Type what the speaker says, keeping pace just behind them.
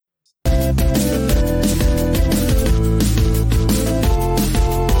You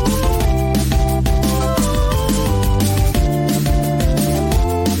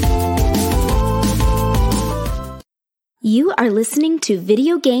are listening to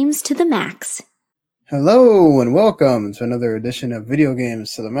Video Games to the Max. Hello and welcome to another edition of Video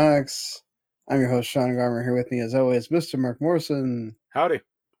Games to the Max. I'm your host, Sean Garmer, here with me as always, Mr. Mark Morrison. Howdy.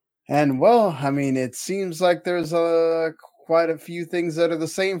 And well, I mean, it seems like there's quite a few things that are the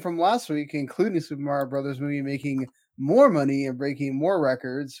same from last week, including Super Mario Brothers movie making more money and breaking more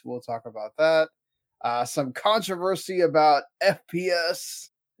records. We'll talk about that. Some controversy about FPS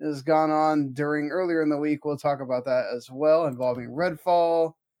has gone on earlier in the week. We'll talk about that as well, involving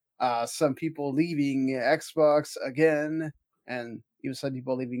Redfall. Some people leaving Xbox again, and even some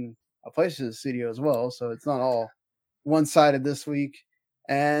people leaving a PlayStation studio as well. So it's not all one-sided this week.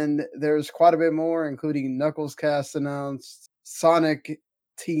 And there's quite a bit more, including Knuckles Cast announced, Sonic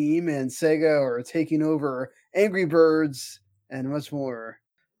Team and Sega are taking over Angry Birds, and much more.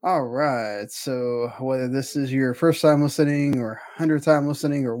 All right, so whether this is your first time listening or 100th time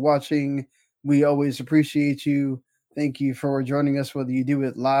listening or watching, we always appreciate you. Thank you for joining us, whether you do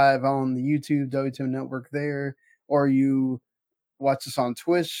it live on the YouTube, W2 Network there, or you watch us on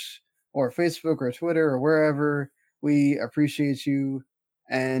Twitch or Facebook or Twitter or wherever. We appreciate you.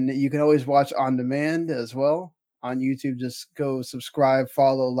 And you can always watch on demand as well on YouTube. Just go subscribe,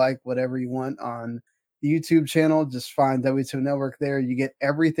 follow, like, whatever you want on the YouTube channel. Just find W2 Network there. You get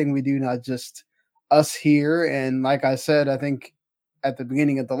everything we do, not just us here. And like I said, I think at the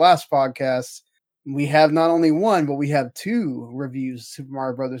beginning of the last podcast, we have not only one, but we have two reviews, Super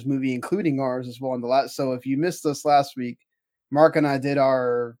Mario Brothers movie, including ours as well. So if you missed us last week, Mark and I did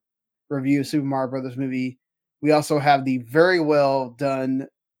our review of Super Mario Brothers movie. We also have the very well done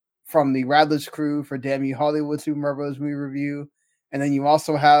from the Radledge crew for Damn You Hollywood Super Mario Brothers movie review. And then you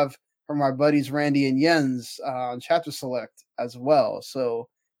also have from our buddies Randy and Jens on Chapter Select as well. So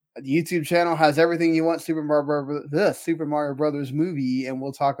the YouTube channel has everything you want Super Mario Brothers movie, and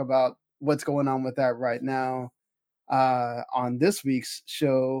we'll talk about what's going on with that right now on this week's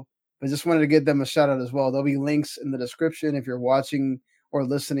show. But just wanted to give them a shout out as well. There'll be links in the description if you're watching or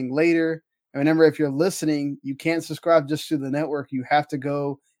listening later. And remember, if you're listening, you can't subscribe just to the network. You have to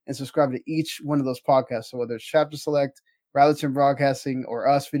go and subscribe to each one of those podcasts. So whether it's Chapter Select, Rallyton Broadcasting, or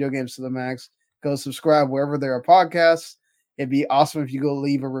us, Video Games to the Max, go subscribe wherever there are podcasts. It'd be awesome if you go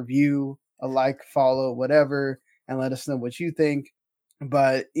leave a review, a like, follow, whatever, and let us know what you think.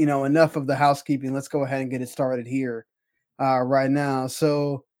 But, enough of the housekeeping. Let's go ahead and get it started here right now.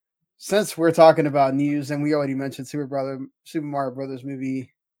 So since we're talking about news, and we already mentioned Super Mario Brothers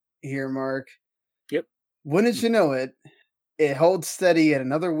movie here, Mark. Yep. Wouldn't you know it, it holds steady at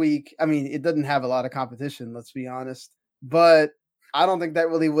another week. I mean, it doesn't have a lot of competition, let's be honest. But I don't think that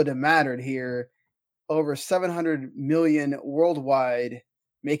really would have mattered here. Over 700 million worldwide,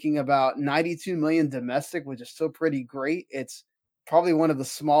 making about 92 million domestic, which is still pretty great. It's probably one of the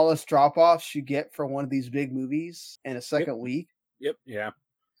smallest drop-offs you get for one of these big movies in a second week. Yep, yeah.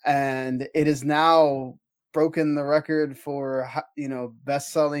 And it has now broken the record for,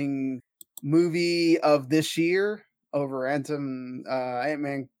 best-selling movie of this year over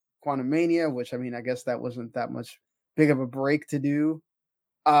Ant-Man Quantumania, which, I mean, I guess that wasn't that much big of a break to do.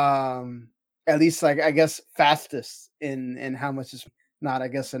 At least, I guess, fastest in how much is not, I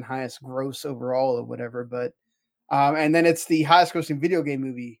guess, in highest gross overall or whatever. But, and then it's the highest grossing video game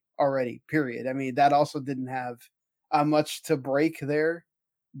movie already, period. I mean, that also didn't have much to break there,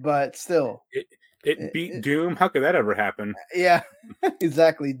 but still. It beat Doom. How could that ever happen? Yeah,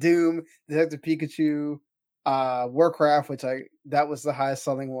 exactly. Doom, Detective Pikachu, Warcraft, that was the highest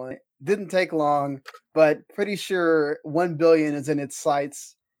selling one. Didn't take long, but pretty sure 1 billion is in its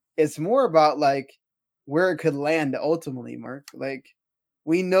sights. It's more about where it could land ultimately, Mark.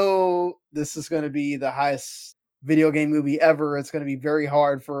 We know this is going to be the highest video game movie ever. It's going to be very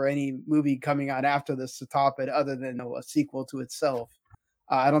hard for any movie coming out after this to top it, other than a sequel to itself.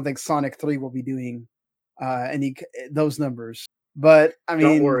 I don't think Sonic 3 will be doing those numbers. But I mean,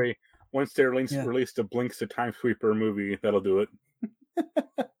 don't worry. Once they release the Blinks the Time Sweeper movie, that'll do it.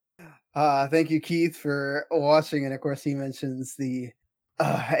 Thank you, Keith, for watching. And of course, he mentions the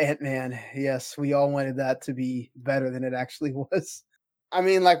Ant-Man. Yes, we all wanted that to be better than it actually was. I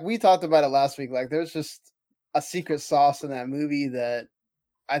mean, we talked about it last week. There's just a secret sauce in that movie that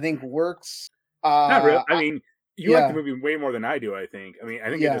I think works. Not really. I mean, you like the movie way more than I do, I think. I mean, I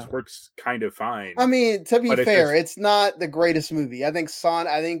think it just works kind of fine. I mean, to be fair, it's not the greatest movie. I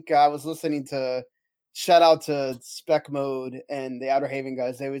think I was listening to, shout out to Spec Mode and the Outer Haven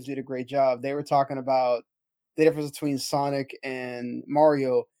guys. They always did a great job. They were talking about the difference between Sonic and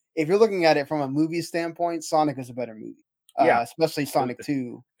Mario. if you're looking at it from a movie standpoint, Sonic is a better movie. Especially Sonic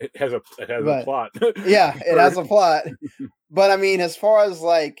 2. It has a plot. Yeah, it has a plot. But I mean, as far as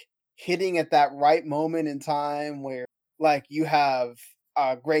like hitting at that right moment in time where like you have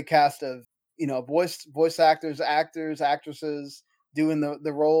a great cast of, voice actors, actresses doing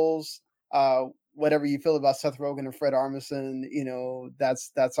the roles, whatever you feel about Seth Rogen and Fred Armisen,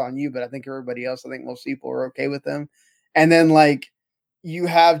 that's on you. But I think everybody else, I think most people are okay with them. And then like you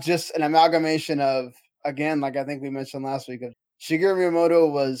have just an amalgamation of, again, like I think we mentioned last week, of Shigeru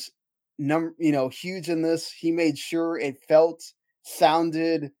Miyamoto was huge in this. He made sure it felt,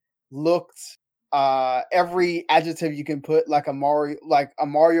 sounded, looked, every adjective you can put like a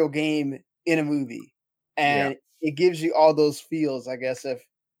Mario game in a movie. And it gives you all those feels, I guess, if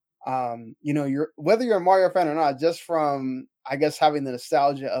you're, whether you're a Mario fan or not, just from, I guess, having the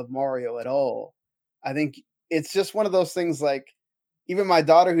nostalgia of Mario at all. I think it's just one of those things, like even my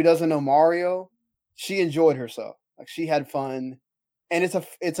daughter who doesn't know Mario, she enjoyed herself. Like she had fun. And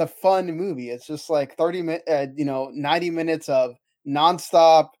it's a fun movie. It's just like 90 minutes of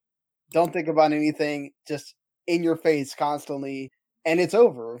nonstop, don't think about anything, just in your face constantly, and it's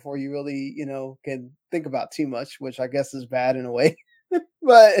over before you really, can think about too much, which I guess is bad in a way.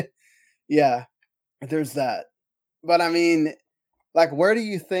 But yeah, there's that. But I mean, like, where do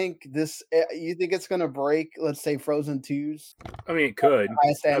you think this? You think it's gonna break? Let's say Frozen 2's. I mean, it could.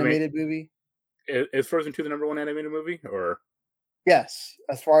 Highest animated movie. Is Frozen 2 the number one animated movie, or? Yes,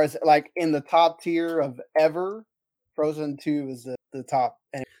 as far as like in the top tier of ever, Frozen 2 is the top.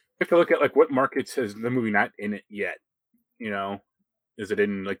 You have to look at like what markets has the movie not in it yet. Is it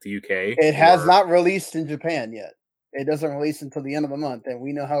in like the UK? It has not released in Japan yet. It doesn't release until the end of the month, and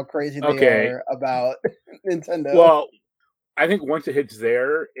we know how crazy they are about Nintendo. Well, I think once it hits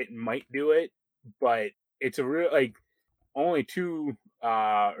there, it might do it, but it's a real like only two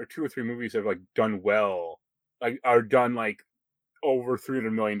or three movies have like done well, like are done like over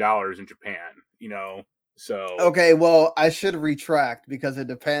 $300 million in Japan. So okay, well, I should retract because it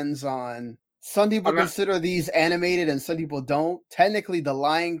depends on. Some people consider these animated and some people don't. Technically, The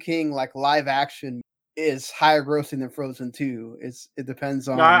Lion King, like live action, is higher grossing than Frozen 2. It depends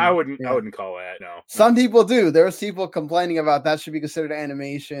on. No, I wouldn't call that. No. Some people do. There's people complaining about that should be considered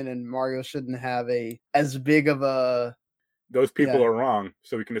animation and Mario shouldn't have as big of a. Those people are wrong,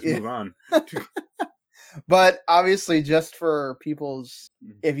 so we can just move on. But obviously, just for people's,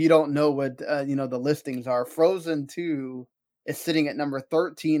 if you don't know what the listings are, Frozen 2 is sitting at number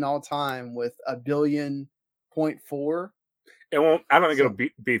 13 all time with $1.4 billion. It won't. I don't think it'll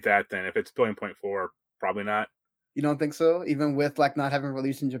beat that. Then if it's $1.4 billion, probably not. You don't think so? Even with like not having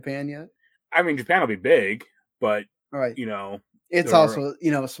released in Japan yet? I mean, Japan will be big, but right. It's also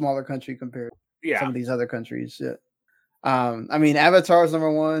a smaller country compared to some of these other countries. Yeah. I mean, Avatar's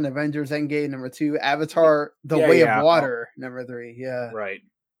number 1, Avengers Endgame number 2, Avatar: The Way of Water number 3. Yeah, right.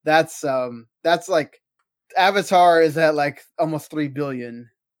 That's like Avatar is at like almost 3 billion,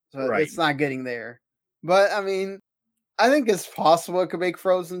 so it's not getting there. But I mean, I think it's possible it could make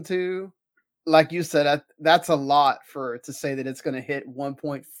Frozen 2. Like you said, that's a lot to say that it's going to hit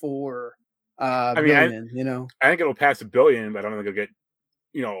 1.4 billion. I think it'll pass $1 billion, but I don't think it'll get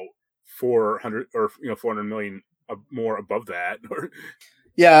 400 or 400 million. More above that.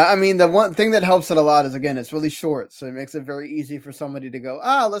 Yeah, I mean, the one thing that helps it a lot is, again, it's really short, so it makes it very easy for somebody to go,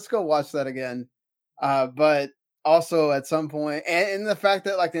 let's go watch that again. But also at some point, and the fact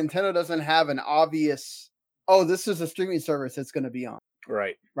that like Nintendo doesn't have an obvious, this is a streaming service it's going to be on.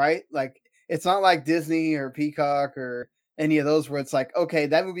 Right? Like it's not like Disney or Peacock or any of those where it's like, okay,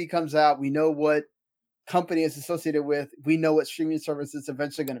 that movie comes out, we know what company it's associated with, we know what streaming service it's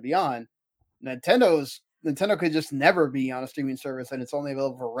eventually going to be on. Nintendo could just never be on a streaming service and it's only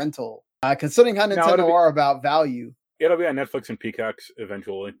available for rental. Considering how Nintendo are about value. It'll be on Netflix and Peacocks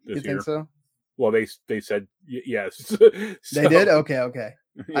eventually this year. You think so? Well, they said yes. So, they did? Okay.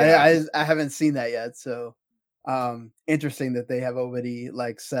 Yeah. I haven't seen that yet. So interesting that they have already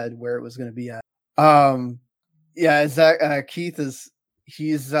like said where it was going to be at. Keith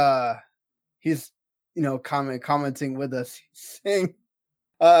he's commenting with us saying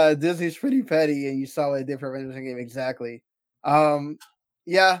Disney's pretty petty, and you saw what it did for Avengers Endgame exactly. I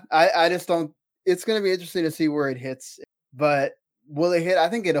just don't. It's going to be interesting to see where it hits, but will it hit? I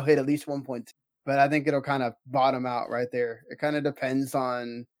think it'll hit at least 1.2, but I think it'll kind of bottom out right there. It kind of depends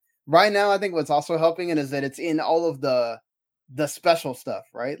on. Right now, I think what's also helping it is that it's in all of the special stuff,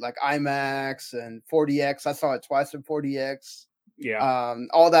 right? Like IMAX and 4DX. I saw it twice in 4DX. Yeah.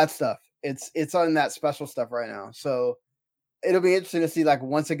 All that stuff. It's on that special stuff right now, so. It'll be interesting to see, like,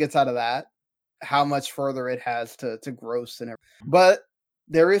 once it gets out of that, how much further it has to gross and everything. But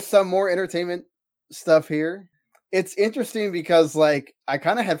there is some more entertainment stuff here. It's interesting because like I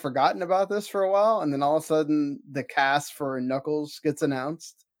kind of had forgotten about this for a while, and then all of a sudden the cast for Knuckles gets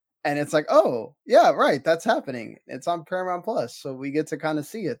announced, and it's like, oh yeah, right, that's happening. It's on Paramount Plus, so we get to kind of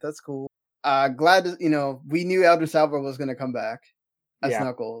see it. That's cool. Glad to, we knew Elder Alba was going to come back as Yeah.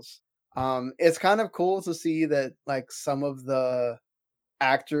 Knuckles. It's kind of cool to see that like some of the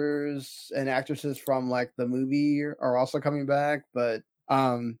actors and actresses from like the movie are also coming back, but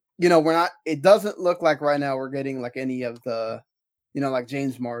we're not, it doesn't look like right now we're getting like any of the, like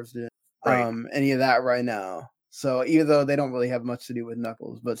James Marsden, Right. any of that right now. So even though they don't really have much to do with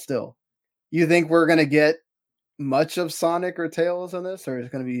Knuckles, but still, you think we're gonna get much of Sonic or Tails in this, or is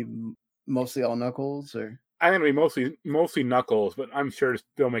it gonna be mostly all Knuckles? Or I think it'll be mostly Knuckles, but I'm sure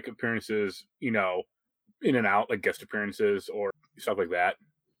they'll make appearances, in and out, like guest appearances or stuff like that.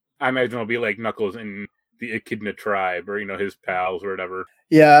 I imagine it'll be like Knuckles in the Echidna tribe, or his pals or whatever.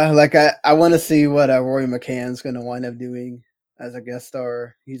 yeah, like I want to see what Roy McCann's gonna wind up doing as a guest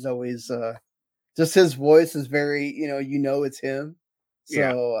star. He's always just his voice is very, it's him.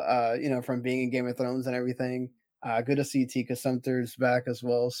 Yeah. So from being in Game of Thrones and everything, good to see Tika Sumpter's back as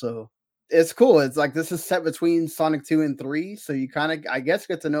well. So it's cool. It's like this is set between Sonic 2 and 3, so you kind of, I guess,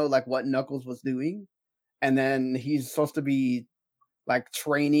 get to know like what Knuckles was doing, and then he's supposed to be like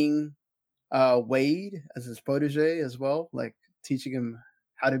training Wade as his protege as well, like teaching him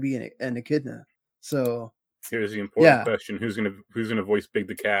how to be an echidna. So Here's the important question: Who's gonna voice Big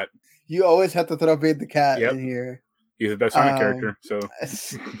the Cat? You always have to throw Big the Cat Yep. in here. He's the best Sonic character. So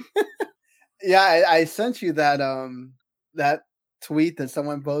yeah, I sent you that that tweet that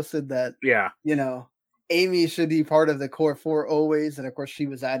someone posted that Amy should be part of the core 4 always, and of course she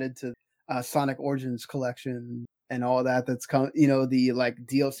was added to Sonic Origins collection and all that. That's the like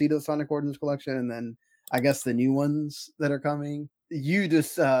DLC to Sonic Origins collection, and then I guess the new ones that are coming. You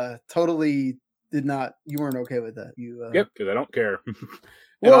just totally did not. You weren't okay with that. Yep, because I don't care.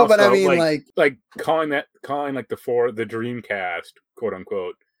 Well, also, but I mean, like calling like the Dreamcast, quote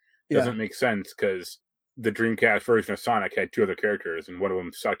unquote, doesn't make sense because the Dreamcast version of Sonic had 2 other characters, and one of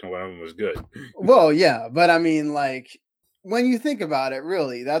them sucked and one of them was good. Well, yeah, but I mean, like when you think about it,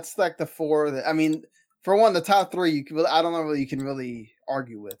 really, that's like the 4 that I mean, for one, the top 3 I don't know really you can really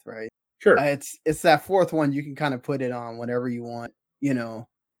argue with, right? Sure, it's that 4th one you can kind of put it on whenever you want,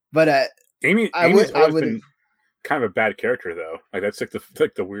 But Amy's always been kind of a bad character though. Like that's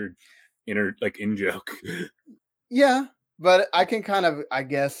like the weird in joke. Yeah, but I can kind of, I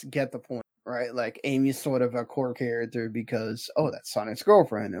guess, get the point, right? Like Amy's sort of a core character because that's Sonic's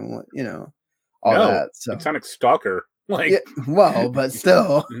girlfriend and all that. So it's Sonic's stalker. Like, well, but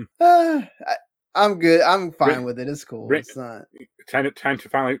still, I'm good. I'm fine with it. It's cool. It's not time to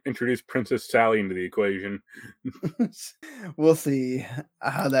finally introduce Princess Sally into the equation. We'll see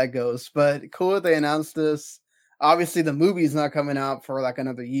how that goes, but cool that they announced this. Obviously, the movie's not coming out for like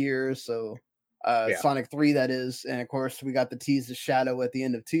another year, so Sonic 3 that is, and of course we got the tease of Shadow at the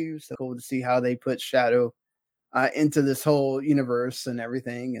end of 2, so cool to see how they put Shadow into this whole universe and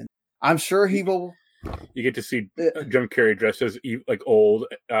everything, and I'm sure he will. You get to see Jim Carrey dressed as like old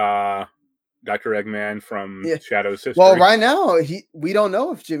Dr. Eggman from Shadow's sister. Well, right now we don't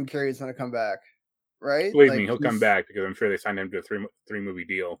know if Jim Carrey is going to come back, right? Believe me, he'll come back because I'm sure they signed him to a three movie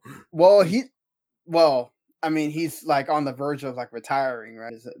deal. Well, I mean, he's like on the verge of like retiring,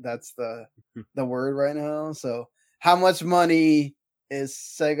 right? That's the word right now. So how much money is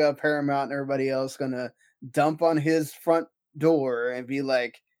Sega, Paramount, and everybody else gonna dump on his front door and be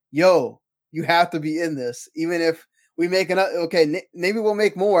like, yo, you have to be in this, even if we make maybe we'll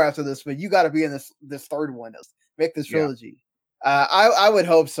make more after this, but you got to be in this third one. Make this trilogy. I would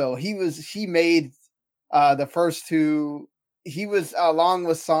hope so. He made the first 2. He was along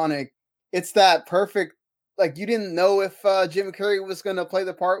with Sonic. It's that perfect. Like you didn't know if Jim Carrey was going to play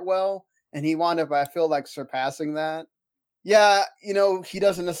the part well, and he wound up, I feel like, surpassing that. Yeah, he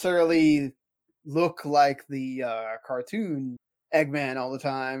doesn't necessarily look like the cartoon Eggman all the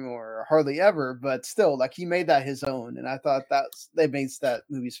time, or hardly ever, but still, like he made that his own, and I thought they made that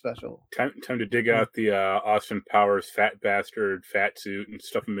movie special. Time to dig out the Austin Powers fat bastard fat suit and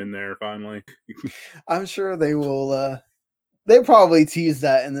stuff him in there finally. I'm sure they will. They probably tease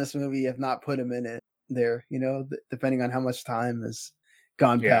that in this movie, if not put him in it there, depending on how much time has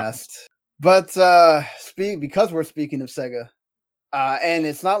gone past. But because we're speaking of Sega, and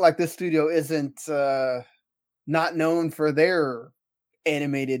it's not like this studio isn't not known for their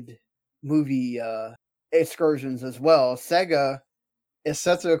animated movie excursions as well. Sega is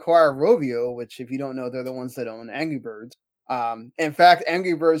set to acquire Rovio, which, if you don't know, they're the ones that own Angry Birds. In fact,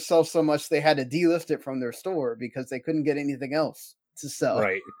 Angry Birds sells so much they had to delist it from their store because they couldn't get anything else to sell.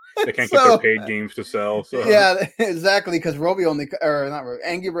 Right. They can't get So, their paid games to sell. So yeah, exactly. Because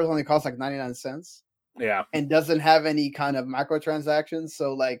Angry Birds only costs like 99 cents yeah. and doesn't have any kind of microtransactions.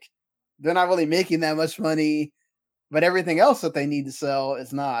 So like they're not really making that much money, but everything else that they need to sell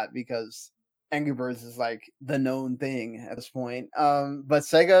is not because Angry Birds is like the known thing at this point. But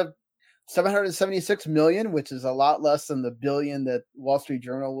Sega 776 million, which is a lot less than the billion that Wall Street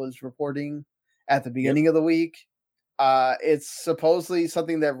Journal was reporting at the beginning of the week. It's supposedly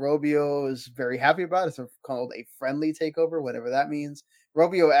something that Robio is very happy about. It's called a friendly takeover, whatever that means.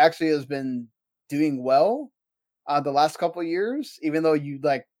 Robio actually has been doing well the last couple of years, even though you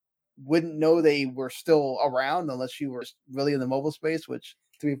like wouldn't know they were still around unless you were really in the mobile space, which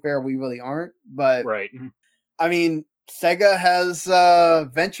to be fair, we really aren't. But Right. I mean, Sega has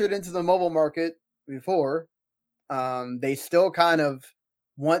ventured into the mobile market before. They still kind of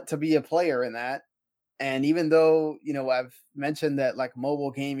want to be a player in that. And even though, I've mentioned that like mobile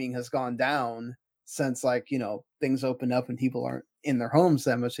gaming has gone down since like, things open up and people aren't in their homes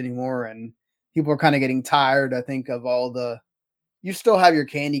that much anymore. And people are kind of getting tired, I think, of you still have your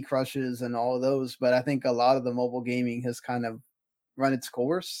Candy Crushes and all of those, but I think a lot of the mobile gaming has kind of run its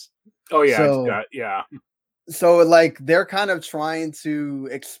course. Oh yeah, So, yeah. so like they're kind of trying to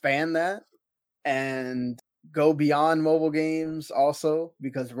expand that and go beyond mobile games also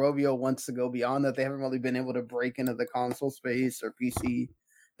because Rovio wants to go beyond that. They haven't really been able to break into the console space or PC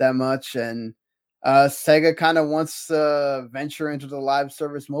that much. And Sega kind of wants to venture into the live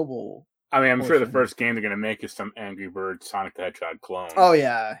service mobile. I mean, I'm sure the portion. first game they're going to make is some Angry Birds Sonic the Hedgehog clone. Oh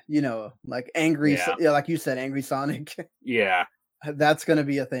yeah, like Angry, Yeah. like you said, Angry Sonic. Yeah. That's going to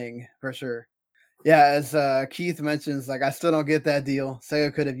be a thing for sure. Yeah, as Keith mentions, like I still don't get that deal.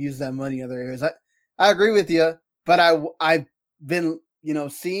 Sega could have used that money other areas. I agree with you, but I've been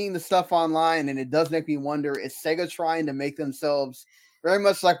seeing the stuff online, and it does make me wonder: is Sega trying to make themselves very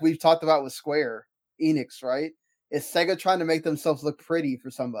much like we've talked about with Square Enix, right? Is Sega trying to make themselves look pretty for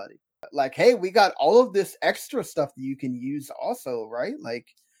somebody? Like, hey, we got all of this extra stuff that you can use, also, right? Like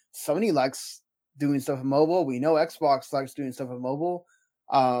Sony likes doing stuff with mobile. We know Xbox likes doing stuff with mobile.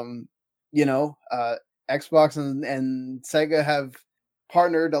 Xbox and Sega have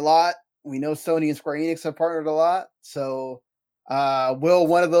partnered a lot. We know Sony and Square Enix have partnered a lot. So will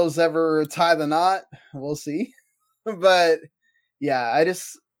one of those ever tie the knot? We'll see. But yeah,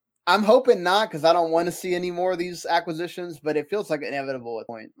 I'm hoping not because I don't want to see any more of these acquisitions, but it feels like inevitable at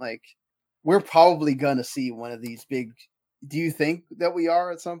point. Like we're probably gonna see one of these big. Do you think that we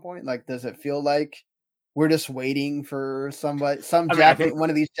are at some point? Like, does it feel like we're just waiting for one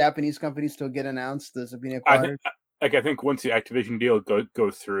of these Japanese companies to get announced as being acquired? I think once the Activision deal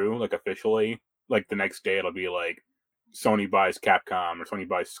goes through, like officially, like the next day it'll be like Sony buys Capcom or Sony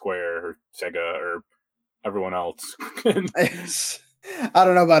buys Square or Sega or everyone else. I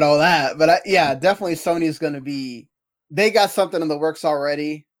don't know about all that, but definitely Sony's going to be. They got something in the works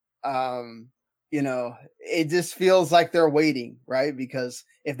already. It just feels like they're waiting, right? Because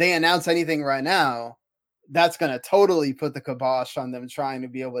if they announce anything right now, that's going to totally put the kibosh on them trying to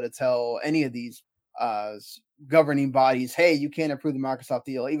be able to tell any of these governing bodies, hey, you can't approve the Microsoft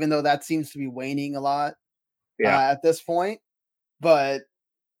deal, even though that seems to be waning a lot at this point. But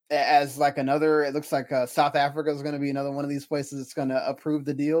as like it looks like South Africa is going to be another one of these places that's going to approve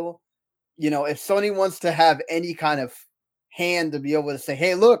the deal. If Sony wants to have any kind of hand to be able to say,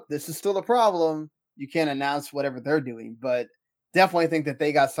 hey, look, this is still a problem, you can't announce whatever they're doing, but definitely think that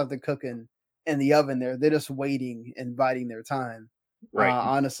they got something cooking in the oven there. They're just waiting and biding their time, right?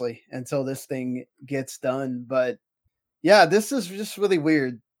 Honestly, until this thing gets done. But yeah, this is just really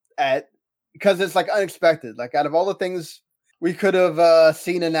weird because it's like unexpected. Like out of all the things we could have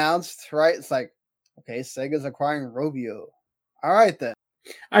seen announced, right? It's like, okay, Sega's acquiring Rovio. All right then.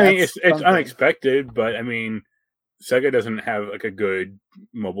 I mean, it's unexpected, but I mean, Sega doesn't have like a good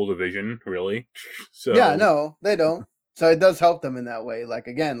mobile division, really. So yeah, no, they don't. So it does help them in that way. Like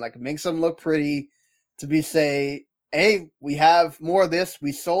again, like it makes them look pretty to say, hey, we have more of this.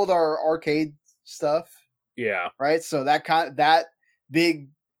 We sold our arcade stuff. Yeah. Right. So that big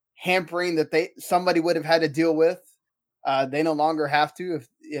hampering that somebody would have had to deal with, they no longer have to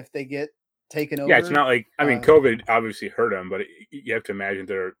if they get taken over. Yeah, it's not like COVID obviously hurt them, but you have to imagine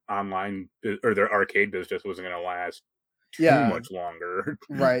their online or their arcade business wasn't going to last too much longer.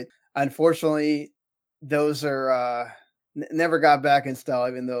 Right. Unfortunately, those are never got back in style,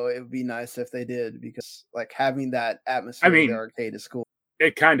 even though it would be nice if they did, because like having that atmosphere of the arcade is cool.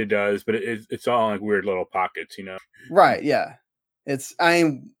 It kind of does, but it's all in like weird little pockets, Right, yeah.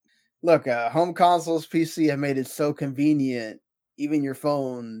 Look, home consoles, PC have made it so convenient, even your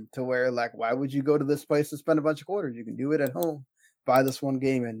phone, to where like, why would you go to this place and spend a bunch of quarters? You can do it at home. buy this one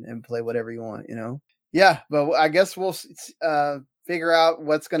game and play whatever you want, you know? Yeah, but I guess we'll figure out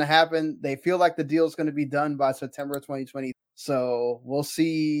what's going to happen. They feel like the deal is going to be done by September 2020. So we'll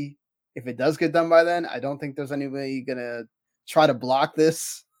see if it does get done by then. I don't think there's anybody going to try to block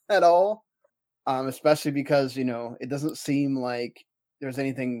this at all, especially because, you know, it doesn't seem like there's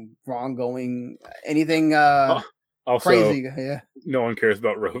anything wrong going, anything also, crazy. Yeah. No one cares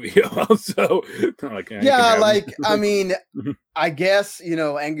about Rovio. So, yeah, like, I mean, I guess, you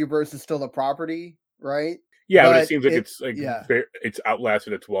know, Angry Birds is still a property, right? Yeah, but it seems like it's like yeah. it's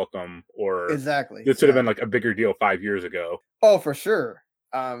outlasted its welcome, or exactly. This should have been like a bigger deal 5 years ago. Oh, for sure.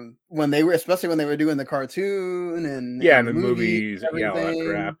 When they were, especially when they were doing the cartoon and the movies, all that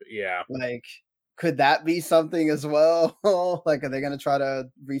crap. Yeah, like, could that be something as well? Like, are they going to try to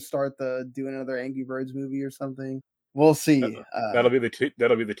restart do another Angry Birds movie or something? We'll see. That'll be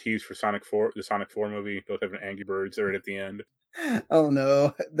the tease for Sonic 4, the Sonic 4 movie. Both having Angry Birds right at the end. Oh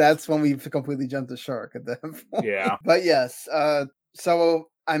no, that's when we completely jumped the shark at that point. Yeah, but yes. So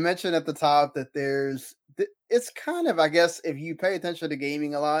I mentioned at the top that it's kind of, I guess, if you pay attention to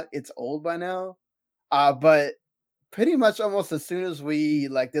gaming a lot, it's old by now. But pretty much almost as soon as we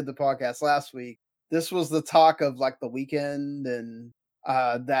did the podcast last week, this was the talk of like the weekend, and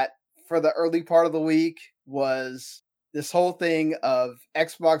that for the early part of the week was this whole thing of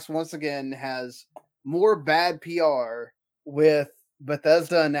Xbox once again has more bad PR with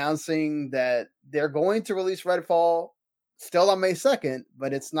Bethesda announcing that they're going to release Redfall still on May 2nd,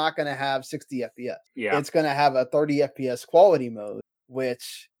 but it's not going to have 60 FPS. Yeah. It's going to have a 30 FPS quality mode,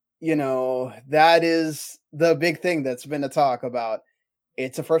 which, you know, that is the big thing that's been a talk about.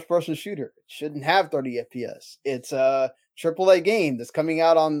 It's a first-person shooter. It shouldn't have 30 FPS. It's a AAA game that's coming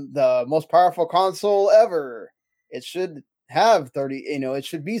out on the most powerful console ever. It should have 30, you know, it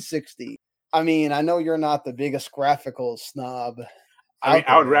should be 60. I mean, I know you're not the biggest graphical snob. I mean,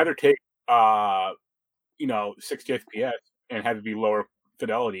 I would rather take, 60 FPS and have it be lower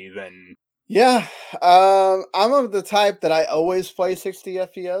fidelity than. Yeah, I'm of the type that I always play 60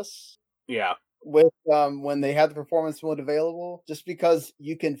 FPS. Yeah. With when they have the performance mode available, just because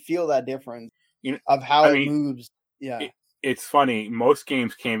you can feel that difference of how it moves. Yeah. It's funny. Most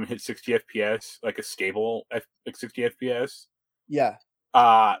games can't hit 60 FPS, like a stable, like 60 FPS. Yeah.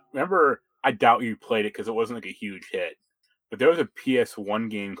 Remember, I doubt you played it because it wasn't like a huge hit. But there was a PS1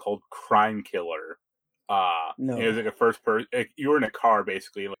 game called Crime Killer. No. It was like a first person. You were in a car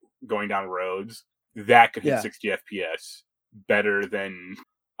basically, like, going down roads. That could hit 60 FPS better than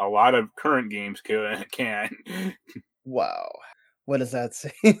a lot of current games can. Wow. What does that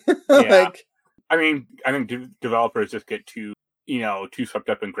say? Yeah. I mean, I think developers just get too swept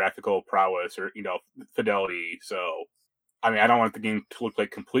up in graphical prowess or, fidelity. So, I mean, I don't want the game to look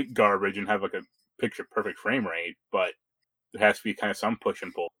like complete garbage and have like a picture perfect frame rate, but there has to be kind of some push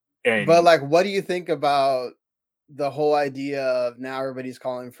and pull. But like, what do you think about the whole idea of now everybody's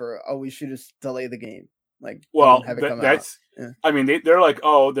calling for, we should just delay the game? Like, well, have it come that's. out. Yeah. I mean, they're like,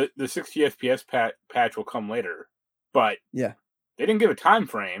 the 60 FPS patch will come later, but yeah, they didn't give a time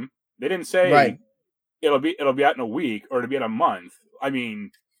frame. They didn't say it'll be out in a week or it'll be in a month. I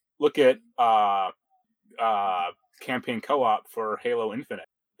mean, look at campaign co-op for Halo Infinite.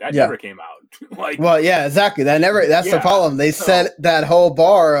 That never came out. Well, yeah, exactly. That's the problem. They set that whole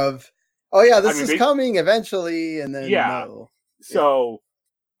bar of, this is coming eventually, and then no. So,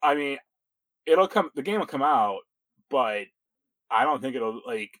 I mean, the game will come out, but I don't think it'll,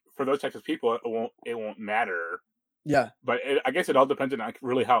 like, for those types of people, it won't matter. Yeah. But I guess it all depends on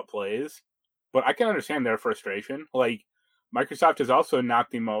really how it plays. But I can understand their frustration. Like, Microsoft is also not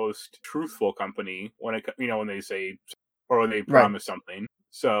the most truthful company when when they say or when they promise something.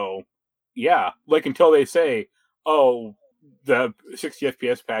 So, yeah, like, until they say, the 60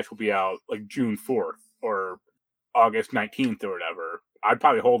 FPS patch will be out like June 4th or August 19th or whatever, I'd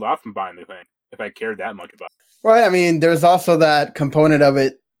probably hold off from buying the thing if I cared that much about it. Right. I mean, there's also that component of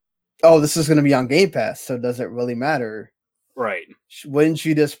it. This is going to be on Game Pass, so does it really matter? Right. Wouldn't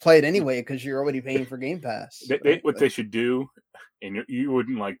you just play it anyway because you're already paying for Game Pass? What they should do, and you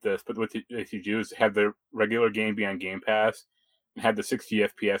wouldn't like this, but what they should do is have the regular game be on Game Pass and have the 60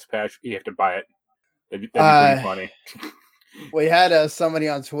 FPS patch. You have to buy it. That'd be pretty funny. We had somebody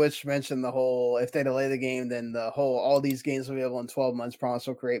on Twitch mention the whole, if they delay the game, then all these games will be able in 12 months promise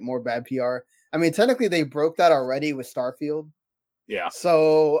will create more bad PR. I mean, technically they broke that already with Starfield. Yeah.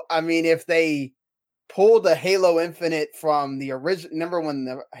 So, I mean, if they pulled the Halo Infinite from the original, remember when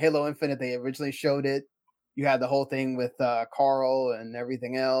the Halo Infinite, they originally showed it, you had the whole thing with Carl and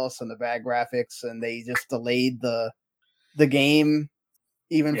everything else and the bad graphics, and they just delayed the game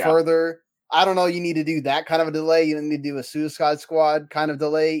even further. I don't know. You need to do that kind of a delay. You don't need to do a Suicide Squad kind of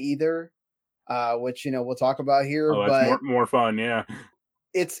delay either, which we'll talk about here. Oh, that's But more fun. Yeah.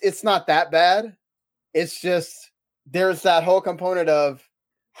 it's not that bad. It's just there's that whole component of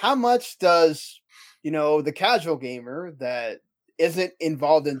how much does the casual gamer that isn't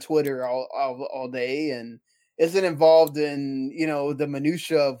involved in Twitter all day and isn't involved in the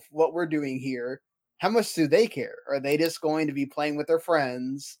minutia of what we're doing here. How much do they care? Are they just going to be playing with their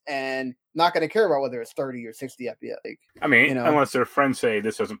friends and not going to care about whether it's 30 or 60 FPS? Like, I mean, unless their friends say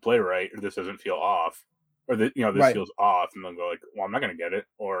this doesn't play right or this doesn't feel off, or this Right. feels off, and they'll go like, "Well, I'm not going to get it,"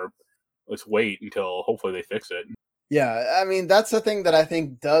 or let's wait until hopefully they fix it. Yeah, I mean that's the thing that I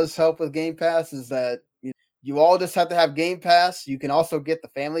think does help with Game Pass is that you all just have to have Game Pass. You can also get the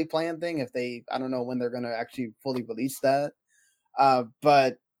family plan thing if I don't know when they're going to actually fully release that.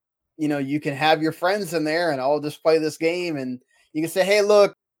 But you can have your friends in there and all just play this game, and you can say, "Hey,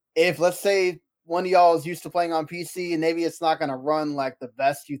 look, if let's say one of y'all is used to playing on PC and maybe it's not going to run like the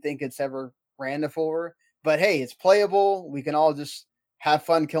best you think it's ever ran before, but hey, it's playable. We can all just have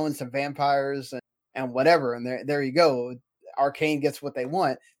fun killing some vampires and whatever." And there you go. Arcane gets what they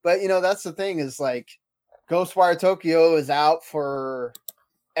want. But that's the thing is like Ghostwire Tokyo is out for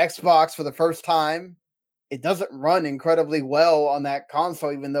Xbox for the first time. It doesn't run incredibly well on that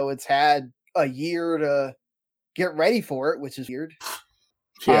console, even though it's had a year to get ready for it, which is weird.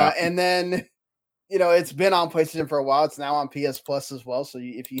 Yeah. And then, it's been on PlayStation for a while. It's now on PS Plus as well. So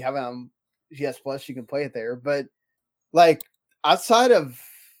if you have it on PS Plus, you can play it there. But like outside of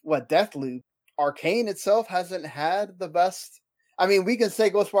Deathloop, Arcane itself hasn't had the best. I mean, we can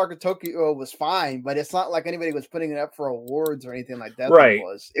say Ghostwire Tokyo was fine, but it's not like anybody was putting it up for awards or anything like Deathloop Right.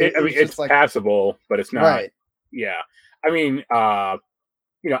 was. It's like passable, but it's not. Right. Yeah. I mean, I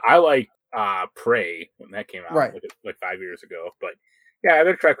like Prey when that came out like 5 years ago, but yeah,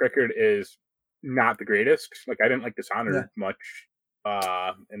 their track record is not the greatest. Like I didn't like Dishonored much.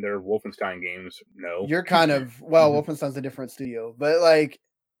 And their Wolfenstein games, no. You're kind of Wolfenstein's a different studio, but like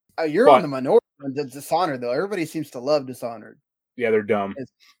you're on the minority on Dishonored though. Everybody seems to love Dishonored. Yeah, they're dumb.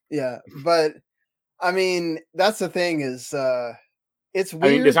 But I mean, that's the thing is it's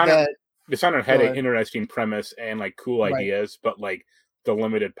weird Dishonored had an interesting premise and like cool ideas, but like the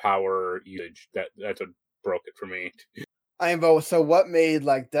limited power usage that's what broke it for me. So what made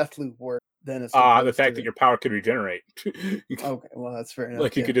like Deathloop work then? The fact that your power could regenerate. Okay, well that's fair enough.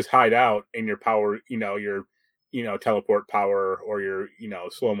 Like you could just hide out and your power, your teleport power or your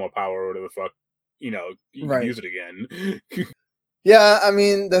slow-mo power or whatever the fuck, you can use it again. Yeah, I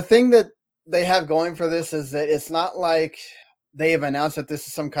mean the thing that they have going for this is that it's not like they have announced that this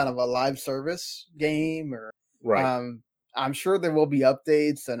is some kind of a live service game or I'm sure there will be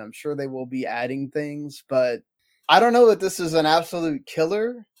updates and I'm sure they will be adding things, but I don't know that this is an absolute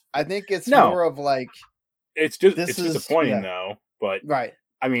killer. I think it's more of like it's disappointing though. But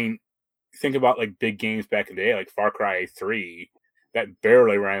I mean, think about like big games back in the day, like Far Cry 3, that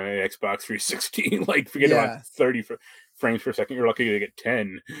barely ran on the Xbox 360. Like forget about 30 frames per second. You're lucky to get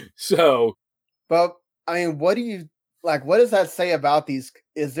 10. So, but I mean, what does that say about these?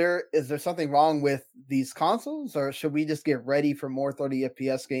 Is there something wrong with these consoles, or should we just get ready for more 30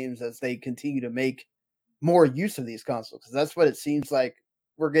 FPS games as they continue to make more use of these consoles? Because that's what it seems like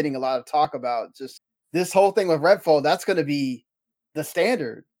we're getting a lot of talk about. Just this whole thing with Redfall, that's going to be the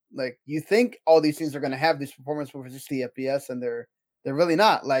standard. Like you think all these things are going to have these performance for 60 FPS, and they're really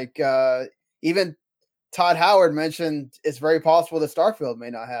not. Like even Todd Howard mentioned it's very possible that Starfield may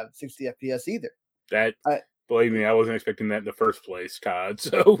not have 60 FPS either. Believe me, I wasn't expecting that in the first place, Todd.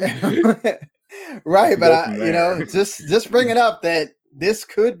 So right, but just bring it up that this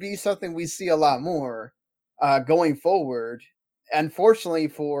could be something we see a lot more going forward. Unfortunately,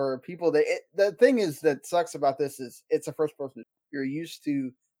 for people the thing is that sucks about this is it's a first person. You're used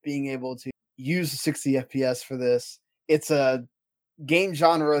to being able to use 60 FPS for this. It's a game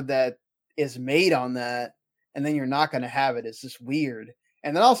genre that is made on that, and then you're not going to have it. It's just weird.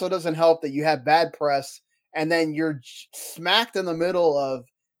 And then also it doesn't help that you have bad press, and then you're smacked in the middle of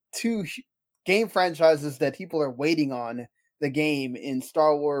two game franchises that people are waiting on the game in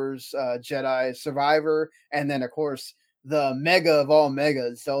Star Wars Jedi Survivor, and then of course the mega of all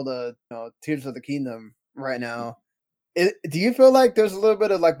megas, Zelda Tears of the Kingdom right now. Do you feel like there's a little bit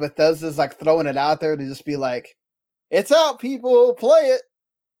of like Bethesda's like throwing it out there to just be like, it's out, people, play it,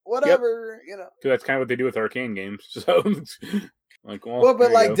 whatever, Because that's kind of what they do with Arcane games. So like,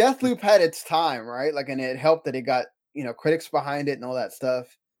 but like Deathloop had its time, right? Like, and it helped that it got critics behind it and all that stuff.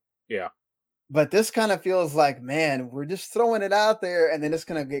 Yeah. But this kind of feels like, man, we're just throwing it out there, and then it's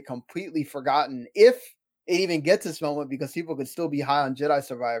gonna get completely forgotten if it even gets this moment, because people could still be high on Jedi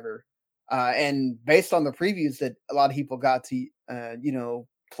Survivor And based on the previews that a lot of people got to,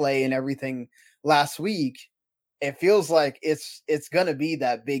 play and everything last week, it feels like it's gonna be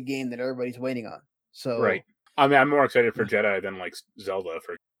that big game that everybody's waiting on. So right. I mean, I'm more excited for Jedi than like Zelda.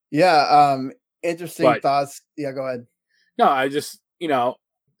 yeah, interesting But thoughts. Yeah, go ahead. no, I just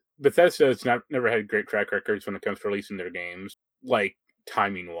Bethesda's never had great track records when it comes to releasing their games, like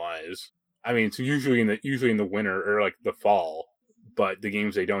timing wise. I mean, it's usually in the winter or like the fall, but the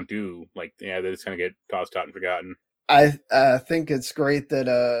games they don't do, like they just kind of get tossed out and forgotten. I think it's great that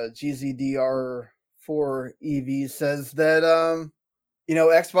GZDR4 EV says that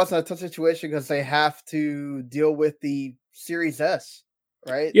Xbox in a tough situation because they have to deal with the Series S,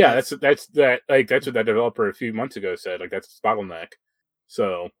 right? Yeah, that's what that developer a few months ago said. Like that's the bottleneck.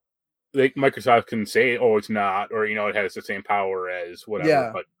 So Microsoft can say, "Oh, it's not," or it has the same power as whatever.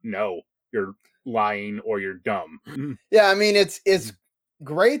 Yeah. But no, you're lying or you're dumb. Yeah, I mean it's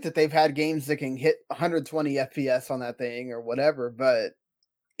great that they've had games that can hit 120 FPS on that thing or whatever, but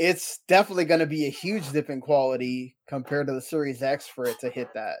it's definitely going to be a huge dip in quality compared to the Series X for it to hit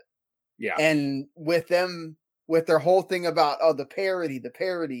that. Yeah. And with their whole thing about the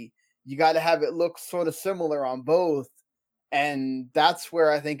parity, you got to have it look sort of similar on both, and that's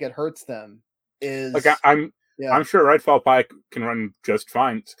where I think it hurts them. Is like I'm sure Redfall Pie can run just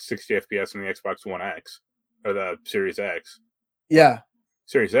fine 60 FPS on the Xbox One X or the Series X. Yeah.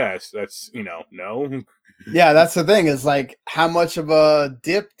 Series S, that's no. Yeah, that's the thing. Is like, how much of a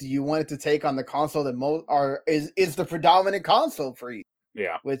dip do you want it to take on the console that is the predominant console for you?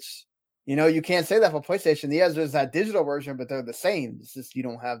 Yeah, which you can't say that for PlayStation. Yes, there's that digital version, but they're the same. It's just you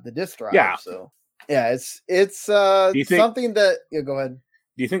don't have the disc drive. Yeah. So yeah, it's something that go ahead.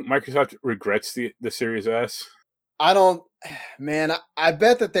 Do you think Microsoft regrets the Series S? I don't, man. I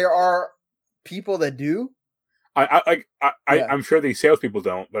bet that there are people that do. I'm sure the salespeople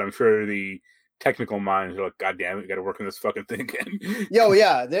don't, but I'm sure the technical minds are like, God damn it, got to work on this fucking thing again. Yo,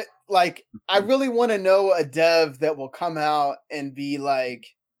 yeah. I really want to know a dev that will come out and be like,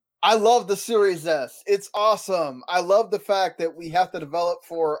 I love the Series S. It's awesome. I love the fact that we have to develop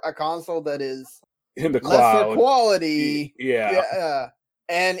for a console that is in the lesser cloud quality. Yeah.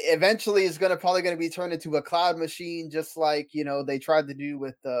 And eventually is probably going to be turned into a cloud machine, just like, they tried to do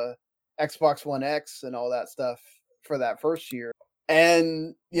with the Xbox One X and all that stuff for that first year.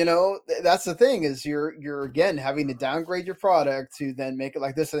 And, that's the thing is you're again having to downgrade your product to then make it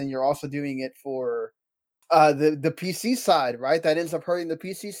like this. And then you're also doing it for the PC side, right? That ends up hurting the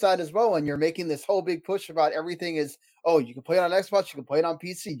PC side as well. And you're making this whole big push about everything is, you can play it on Xbox, you can play it on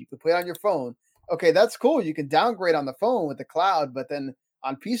PC, you can play it on your phone. Okay, that's cool. You can downgrade on the phone with the cloud, but then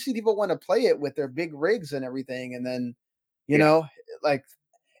on PC, people want to play it with their big rigs and everything. And then,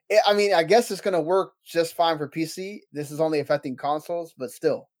 I guess it's going to work just fine for PC. This is only affecting consoles, but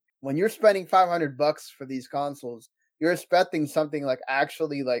still, when you're spending $500 for these consoles, you're expecting something like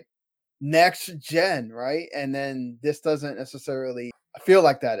actually like next gen, right? And then this doesn't necessarily feel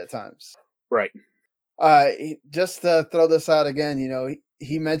like that at times. Right. Just to throw this out again,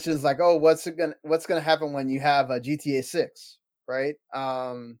 he mentions like, what's gonna happen when you have a GTA 6, right?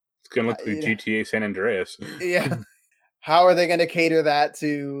 It's gonna look like GTA San Andreas. Yeah. How are they going to cater that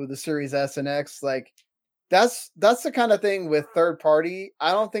to the Series S and X? Like, that's the kind of thing with third party.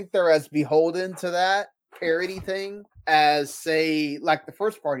 I don't think they're as beholden to that parity thing as, say, like the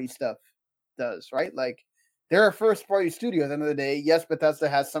first party stuff does, right? Like, they're a first party studio at the end of the day. Yes, Bethesda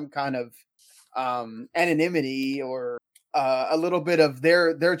has some kind of anonymity or a little bit of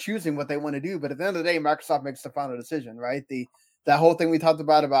they're choosing what they want to do. But at the end of the day, Microsoft makes the final decision, right? That whole thing we talked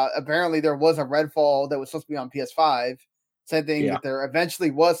about apparently there was a Redfall that was supposed to be on PS5. Same thing that there eventually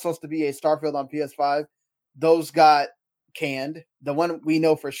was supposed to be a Starfield on PS5. Those got canned. The one we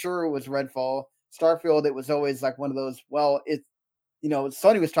know for sure was Redfall. Starfield, it was always like one of those,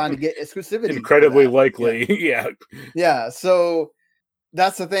 Sony was trying to get exclusivity. Incredibly likely. Yeah. Yeah. So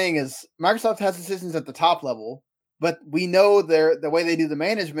that's the thing is Microsoft has decisions at the top level, but we know the way they do the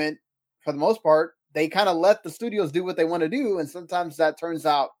management for the most part, they kind of let the studios do what they want to do. And sometimes that turns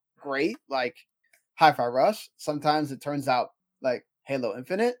out great, like Hi-Fi Rush. Sometimes it turns out like Halo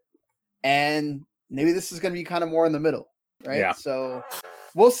Infinite. And maybe this is going to be kind of more in the middle, right? Yeah. So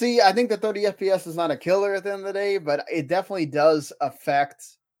we'll see. I think the 30 FPS is not a killer at the end of the day, but it definitely does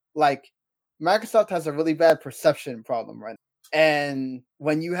affect, like, Microsoft has a really bad perception problem right now. And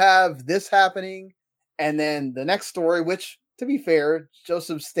when you have this happening, and then the next story, which, to be fair,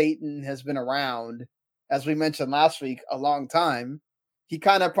 Joseph Staten has been around, as we mentioned last week, a long time. He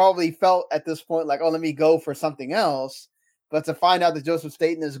kind of probably felt at this point like, let me go for something else. But to find out that Joseph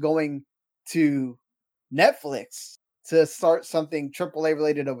Staten is going to Netflix to start something AAA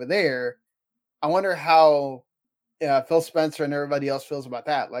related over there, I wonder how Phil Spencer and everybody else feels about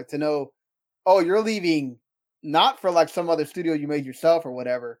that. Like to know, oh, you're leaving not for like some other studio you made yourself or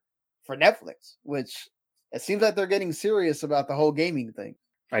whatever, for Netflix, which it seems like they're getting serious about the whole gaming thing.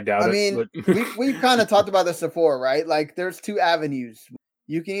 I doubt I it. mean, But we've kind of talked about this before, right? Like there's two avenues.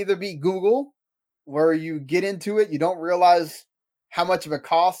 You can either be Google, where you get into it, you don't realize how much of a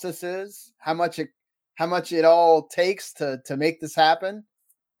cost this is, how much it all takes to make this happen,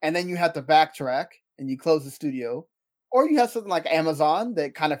 and then you have to backtrack and you close the studio. Or you have something like Amazon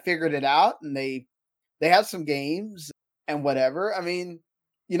that kind of figured it out and they have some games and whatever. I mean,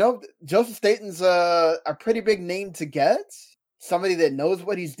 Joseph Staten's a pretty big name to get. Somebody that knows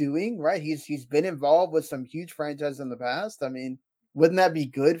what he's doing, right? He's been involved with some huge franchises in the past. I mean, wouldn't that be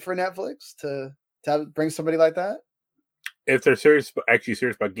good for Netflix to bring somebody like that? if they're actually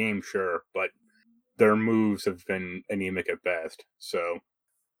serious about games, sure. But their moves have been anemic at best. So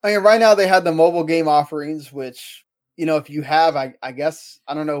I mean, right now they have the mobile game offerings, which if you have, I guess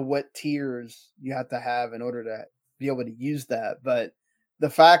I don't know what tiers you have to have in order to be able to use that, but the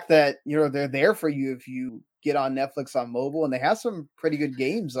fact that they're there for you if you get on Netflix on mobile, and they have some pretty good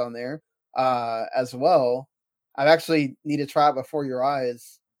games on there as well. I actually need to try it Before Your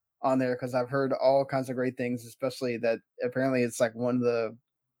Eyes on there because I've heard all kinds of great things, especially that apparently it's like one of the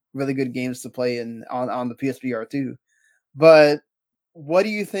really good games to play on the PSVR too. But what do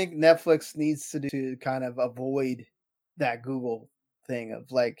you think Netflix needs to do to kind of avoid that Google thing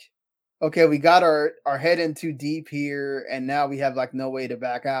of like, okay, we got our head in too deep here, and now we have like no way to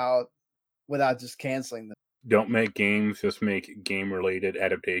back out without just canceling them? don't make games, just make game-related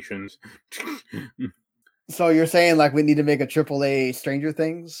adaptations. So you're saying like we need to make a AAA Stranger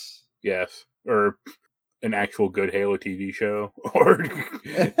Things? Yes, or an actual good Halo TV show, or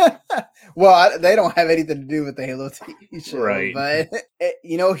Well, they don't have anything to do with the Halo TV show, right. but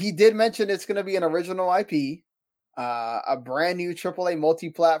he did mention it's going to be an original IP, a brand new AAA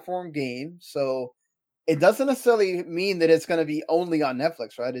multi-platform game. So it doesn't necessarily mean that it's going to be only on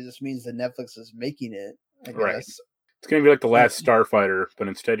Netflix, right? It just means that Netflix is making it, I Right. guess. It's going to be like the last Starfighter, but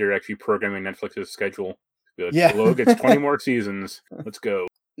instead you're actually programming Netflix's schedule. Like, Yeah. Hello gets 20 more seasons. Let's go.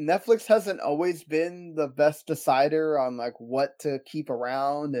 Netflix hasn't always been the best decider on like what to keep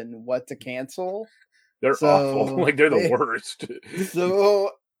around and what to cancel. They're awful. Like, they're the worst.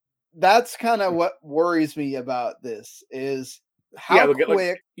 So that's kind of what worries me about this is how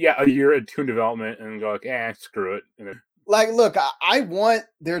quick. A year into development and go like, screw it. And then, Like, look, I want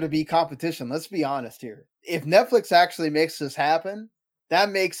there to be competition. Let's be honest here. If Netflix actually makes this happen, that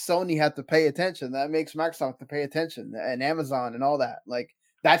makes Sony have to pay attention. That makes Microsoft have to pay attention, and Amazon and all that. Like,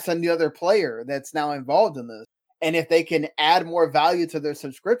 that's another player that's now involved in this. And if they can add more value to their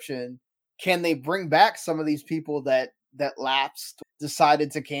subscription, can they bring back some of these people that lapsed,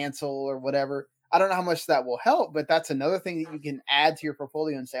 decided to cancel or whatever? I don't know how much that will help, but that's another thing that you can add to your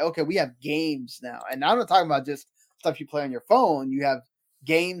portfolio and say, okay, we have games now. And I'm not talking about just stuff you play on your phone. You have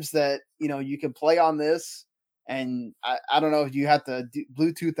games that you can play on this, and I don't know if you have to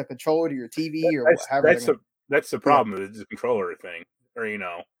Bluetooth a controller to your TV or whatever. That's the problem with the controller thing, or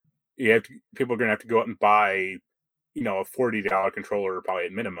people are gonna have to go out and buy a $40 controller probably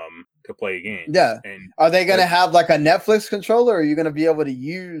at minimum to play games. Yeah, and are they gonna have like a Netflix controller, or are you gonna be able to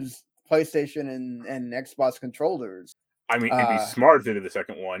use PlayStation and Xbox controllers? I mean, it'd be smart to do the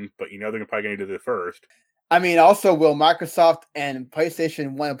second one, but they're probably going to do the first. I mean, also, will Microsoft and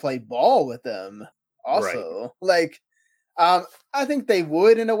PlayStation want to play ball with them? Also, right. I think they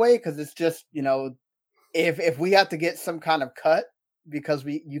would in a way because it's just if we have to get some kind of cut because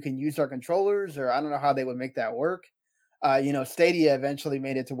you can use our controllers, or I don't know how they would make that work. Stadia eventually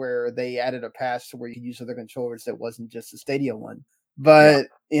made it to where they added a patch to where you could use other controllers that wasn't just the Stadia one. But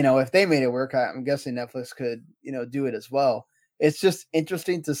if they made it work, I'm guessing Netflix could do it as well. It's just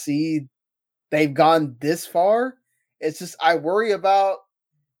interesting to see they've gone this far. It's just I worry about.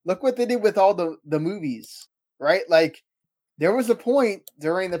 Look what they did with all the movies, right? Like there was a point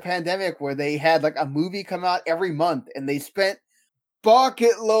during the pandemic where they had like a movie come out every month, and they spent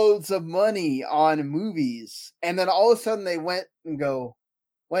bucket loads of money on movies, and then all of a sudden they went and go,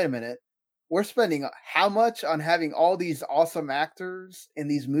 wait a minute. We're spending how much on having all these awesome actors in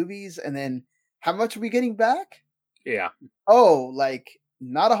these movies, and then how much are we getting back? Yeah. Oh, like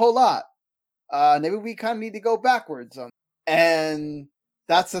not a whole lot. Maybe we kind of need to go backwards on. And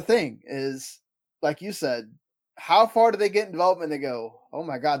that's the thing is, like you said, how far do they get in development? They go, oh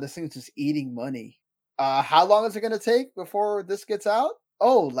my God, this thing's just eating money. How long is it going to take before this gets out?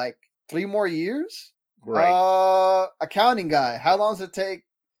 Oh, like 3 more years? Right. Accounting guy, how long does it take?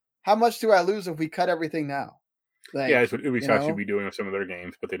 How much do I lose if we cut everything now? Like, that's what Ubisoft should be doing with some of their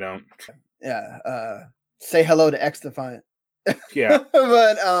games, but they don't. Yeah. Say hello to X Defiant. Yeah.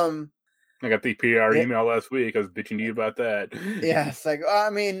 But I got the PR email last week. I was bitching to you about that. Yeah, it's like, I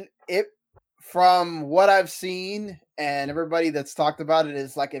mean, it from what I've seen and everybody that's talked about it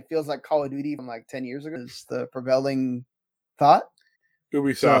is like it feels like Call of Duty from like 10 years ago is the prevailing thought.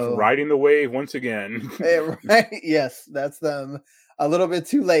 Ubisoft riding the wave once again. Right? Yes, that's them a little bit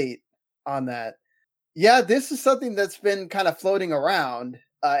too late on that. Yeah, this is something that's been kind of floating around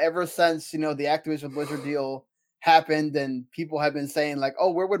ever since, the Activision Blizzard deal happened, and people have been saying like,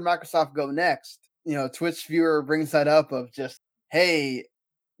 oh, where would Microsoft go next? Twitch viewer brings that up of just, hey,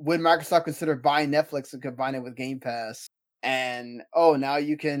 would Microsoft consider buying Netflix and combine it with Game Pass? And now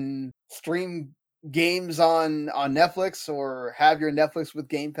you can stream games on Netflix or have your Netflix with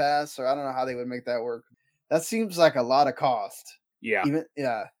Game Pass, or I don't know how they would make that work. That seems like a lot of cost. Yeah.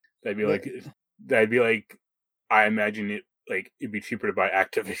 Yeah. That'd be like I imagine it'd be cheaper to buy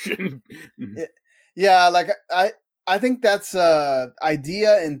Activision. Yeah, like I think that's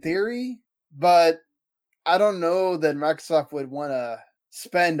idea in theory, but I don't know that Microsoft would want to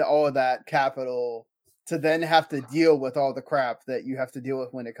spend all of that capital to then have to deal with all the crap that you have to deal with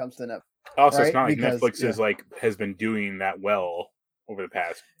when it comes to Netflix. Also, right? It's not like Netflix has been doing that well over the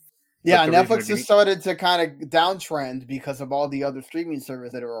past. Yeah, Netflix has started to kind of downtrend because of all the other streaming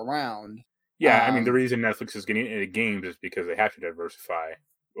services that are around. Yeah, I mean, the reason Netflix is getting into games is because they have to diversify.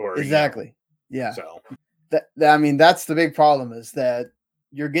 Exactly. Yeah. So, I mean, that's the big problem is that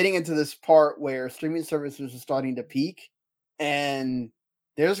you're getting into this part where streaming services are starting to peak, and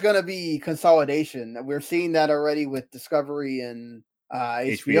there's going to be consolidation. We're seeing that already with Discovery and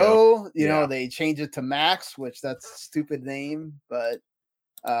HBO. You know, they change it to Max, which that's a stupid name, but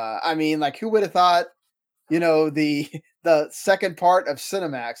I mean, like, who would have thought? The second part of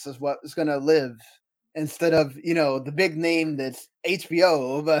Cinemax is what is going to live instead of the big name that's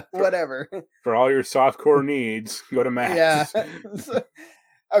HBO, but whatever. For all your softcore needs, go to Max. Yeah.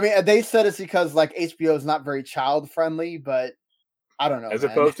 I mean, they said it's because like HBO is not very child friendly, but I don't know. As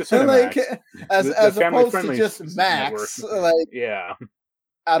opposed to Cinemax, as opposed to just Max, network. Yeah.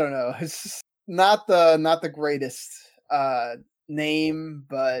 I don't know. It's not the greatest name,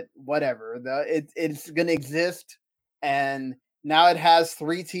 but whatever. It's gonna exist, and now it has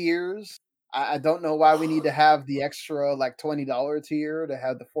 3 tiers. I don't know why we need to have the extra like $20 tier to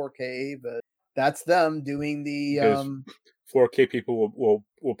have the 4K, but that's them doing the 4K people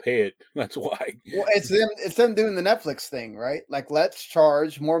will pay it. That's why. Well, it's them doing the Netflix thing, right? Like, let's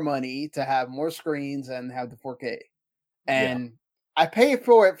charge more money to have more screens and have the 4K. And I pay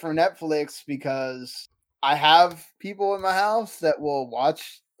for it for Netflix because I have people in my house that will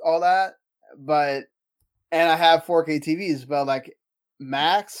watch all that, and I have 4K TVs, but like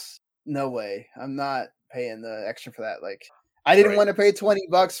Max, no way. I'm not paying the extra for that. Like, I didn't want to pay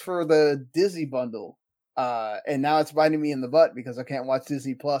 $20 for the Disney bundle. And now it's biting me in the butt because I can't watch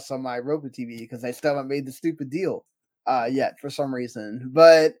Disney Plus on my Roku TV because they still haven't made the stupid deal yet for some reason.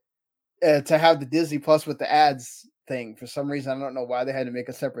 But to have the Disney Plus with the ads thing, for some reason, I don't know why they had to make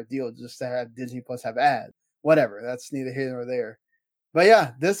a separate deal just to have Disney Plus have ads. Whatever, that's neither here nor there. But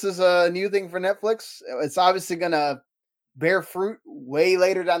yeah, this is a new thing for Netflix. It's obviously going to bear fruit way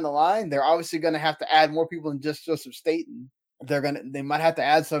later down the line. They're obviously going to have to add more people than just Joseph Staten. They might have to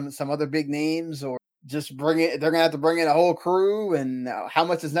add some other big names, or just bring it. They're gonna have to bring in a whole crew, and how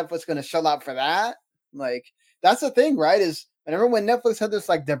much is Netflix going to shell out for that? Like, that's the thing, right? Is remember when Netflix had this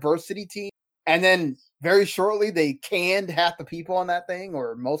like diversity team, and then very shortly they canned half the people on that thing,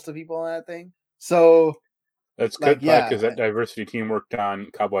 or most of the people on that thing. So that's good, because that diversity team worked on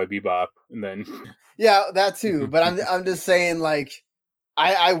Cowboy Bebop, and then that too. But I'm just saying, like,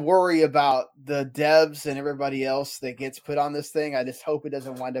 I worry about the devs and everybody else that gets put on this thing. I just hope it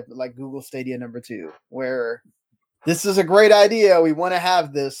doesn't wind up like Google Stadia #2, where this is a great idea. We want to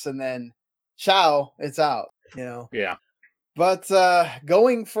have this, and then ciao, it's out. Yeah. But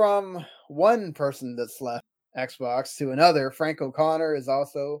going from one person that's left Xbox to another, Frank O'Connor is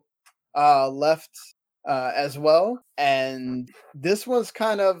also left as well, and this was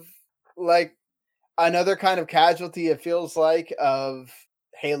kind of like another kind of casualty, it feels like, of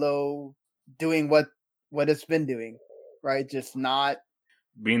Halo doing what it's been doing, right? Just not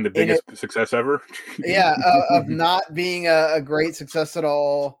being the biggest success ever. Of not being a great success at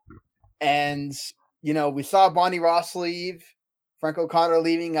all. And we saw Bonnie Ross leave. Frank O'Connor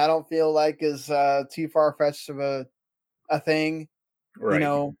leaving, I don't feel like is too far-fetched of a thing.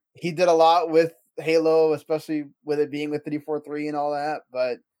 Right. He did a lot with Halo, especially with it being with 343 and all that,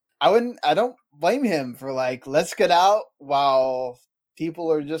 but I don't blame him for like, let's get out while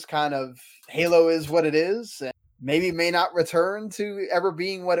people are just kind of, Halo is what it is. And maybe may not return to ever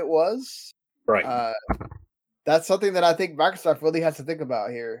being what it was. Right. That's something that I think Microsoft really has to think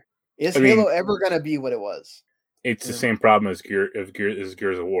about here. Is I mean, Halo ever going to be what it was? it's the same problem as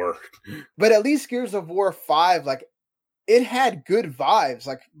Gears of War. But at least Gears of War 5, like, it had good vibes.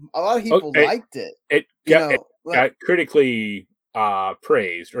 Like, a lot of people liked it. It got critically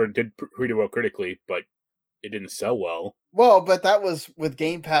praised, or did pretty well critically, but it didn't sell well. Well, but that was with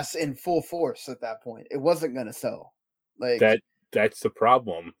Game Pass in full force at that point. It wasn't going to sell. Like that's the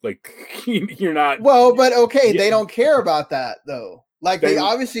problem. Like, you're not. Well, but okay, they don't care about that though. Like, they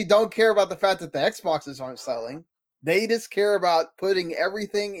obviously don't care about the fact that the Xboxes aren't selling. They just care about putting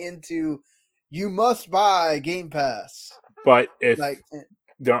everything into, you must buy Game Pass. But if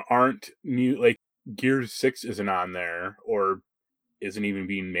there aren't new, like, Gears 6 isn't on there, or isn't even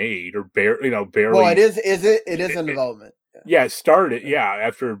being made, or barely. Well, it is. It is in development. Yeah, it started. Yeah,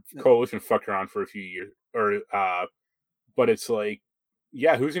 after Coalition fucked around for a few years, but it's like,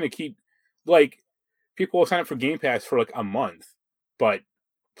 yeah, who's gonna keep, like, people will sign up for Game Pass for like a month, but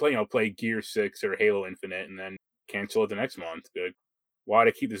play Gear 6 or Halo Infinite and then cancel it the next month. Like, why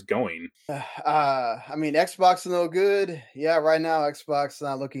to keep this going? I mean, Xbox is no good. Yeah, right now Xbox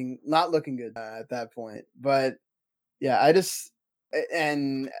not looking good at that point. But yeah,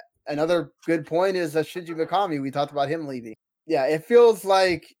 and another good point is that Shinji Mikami. We talked about him leaving. Yeah, it feels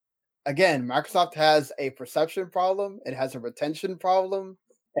like, again, Microsoft has a perception problem. It has a retention problem.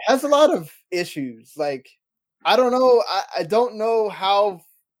 It has a lot of issues. Like, I don't know. I don't know how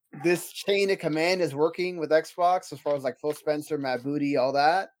this chain of command is working with Xbox as far as like Phil Spencer, Matt Booty, all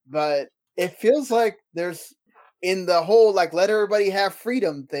that. But it feels like there's, in the whole like let everybody have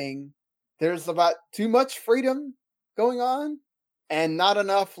freedom thing, there's about too much freedom going on and not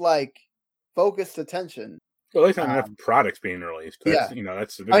enough like focused attention. Well, at least not enough products being released. That's,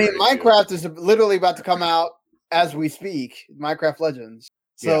 that's the I mean, Minecraft is literally about to come out as we speak. Minecraft Legends.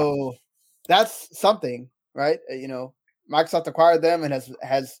 So that's something, right? Microsoft acquired them and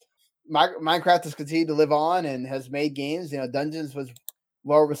has Minecraft has continued to live on and has made games. Dungeons was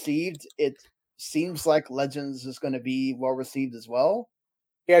well received. It seems like Legends is going to be well received as well.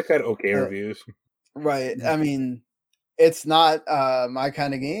 Yeah, it's got okay reviews. Right. I mean, it's not my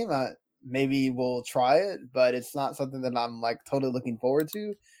kind of game. Maybe we'll try it, but it's not something that I'm like totally looking forward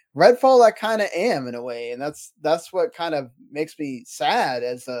to. Redfall, I kind of am in a way, and that's what kind of makes me sad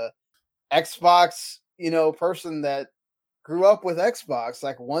as a Xbox, person that grew up with Xbox,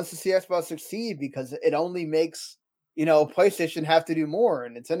 like wants to see Xbox succeed because it only makes, PlayStation have to do more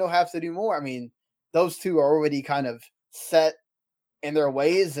and Nintendo have to do more. I mean, those two are already kind of set in their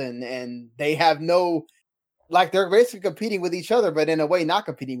ways and they have no, like, they're basically competing with each other, but in a way not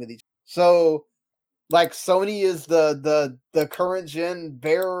competing with each other. So like Sony is the current gen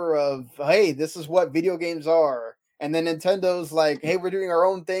bearer of, hey, this is what video games are. And then Nintendo's like, hey, we're doing our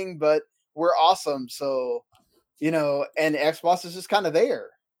own thing, but we're awesome. So, and Xbox is just kind of there.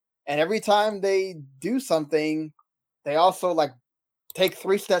 And every time they do something, they also like take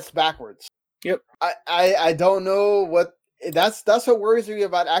 3 steps backwards. Yep. I don't know what that's what worries me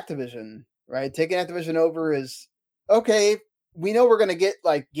about Activision, right? Taking Activision over is okay. We know we're going to get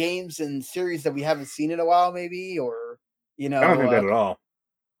like games and series that we haven't seen in a while, maybe, or, I don't think that at all.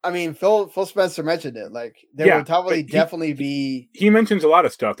 I mean, Phil Spencer mentioned it. Like, there would probably definitely be. He mentions a lot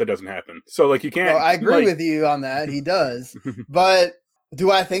of stuff that doesn't happen. So, like, you can't. No, I agree with you on that. He does. But do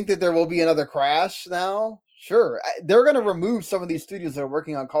I think that there will be another crash now? Sure. They're going to remove some of these studios that are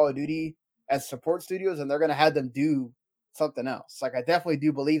working on Call of Duty as support studios, and they're going to have them do something else. Like, I definitely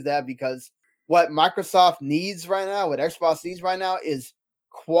do believe that, because what Microsoft needs right now, what Xbox needs right now, is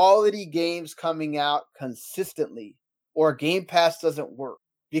quality games coming out consistently, or Game Pass doesn't work.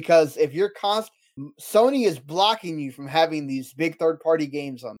 Because if you're Sony is blocking you from having these big third-party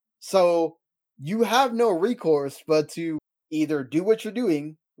games on. So you have no recourse but to either do what you're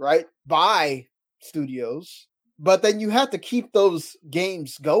doing, right? Buy studios, but then you have to keep those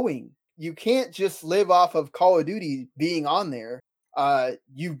games going. You can't just live off of Call of Duty being on there.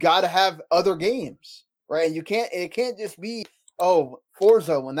 You've got to have other games, right? And it can't just be,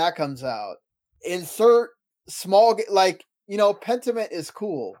 Forza when that comes out. Insert small, like, Pentiment is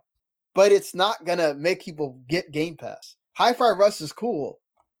cool, but it's not going to make people get Game Pass. Hi-Fi Rush is cool,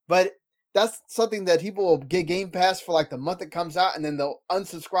 but that's something that people will get Game Pass for like the month it comes out, and then they'll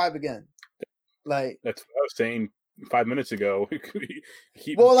unsubscribe again. Like, that's what I was saying 5 minutes ago.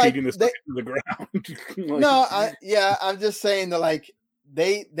 Keep feeding this to the ground. I'm just saying that, like,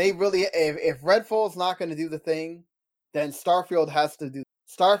 they really, if Redfall's not going to do the thing, then Starfield has to do.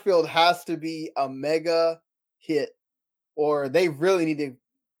 Starfield has to be a mega hit, or they really need to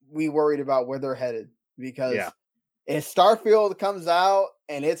be worried about where they're headed, because if Starfield comes out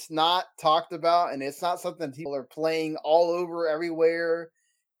and it's not talked about and it's not something people are playing all over everywhere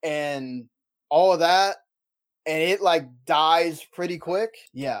and all of that, and it like dies pretty quick,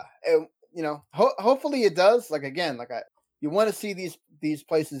 yeah, hopefully it does. Like again, you want to see these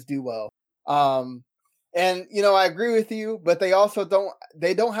places do well. Um, and I agree with you, but they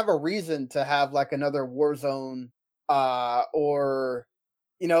don't have a reason to have like another Warzone, or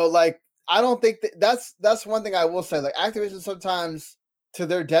like I don't think that's one thing I will say. Like Activision sometimes, to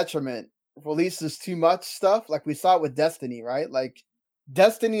their detriment, releases too much stuff. Like we saw it with Destiny, right? Like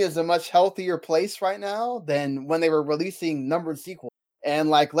Destiny is a much healthier place right now than when they were releasing numbered sequels. And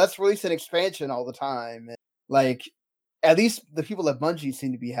like, let's release an expansion all the time. And, like, at least the people at Bungie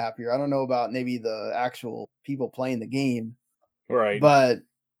seem to be happier. I don't know about maybe the actual people playing the game, Right. but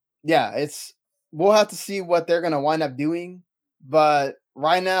yeah, we'll have to see what they're gonna wind up doing. But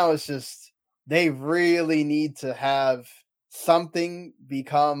right now, it's just they really need to have something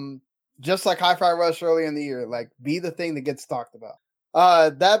become just like Hi-Fi Rush earlier in the year, like be the thing that gets talked about.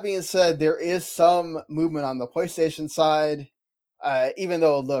 That being said, there is some movement on the PlayStation side. Even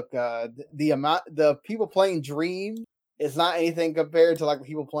though, look, the people playing Dream is not anything compared to like the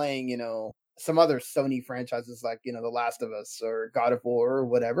people playing, some other Sony franchises like The Last of Us or God of War or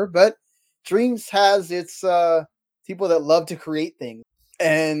whatever. But Dreams has its people that love to create things,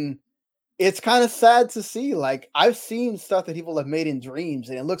 and it's kind of sad to see. Like I've seen stuff that people have made in Dreams,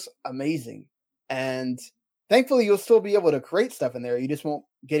 and it looks amazing. And thankfully, you'll still be able to create stuff in there. You just won't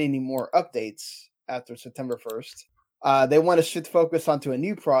get any more updates after September 1st. They want to shift focus onto a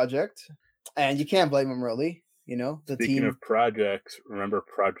new project, and you can't blame them, really. The Speaking team. of projects, remember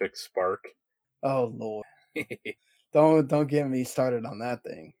Project Spark? Oh Lord, don't get me started on that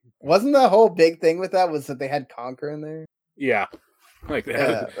thing. Wasn't the whole big thing with that was that they had Conquer in there? Yeah, like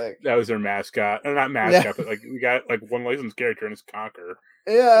that was their mascot, or not mascot, Yeah. but like we got like one licensed character and it's Conquer.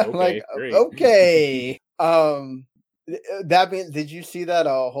 Yeah, Okay, like great. okay. That means, did you see that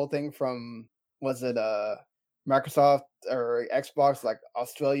whole thing from, was it Microsoft or Xbox, like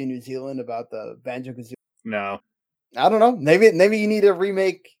Australia, New Zealand, about the Banjo-Kazooie? No, I don't know. Maybe you need to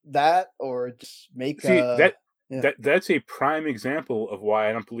remake that or just make see yeah. that's a prime example of why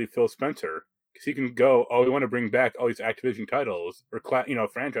I don't believe Phil Spencer, because he can go, oh, we want to bring back all these Activision titles or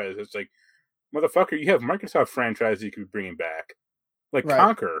franchises. It's like, motherfucker, you have Microsoft franchises you could be bringing back, like Right.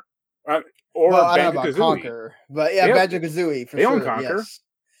 Conquer, or Well, I don't know about Banjo-Kazooie. Conquer, but yeah, Banjo-Kazooie for They own sure. Conquer. Yes.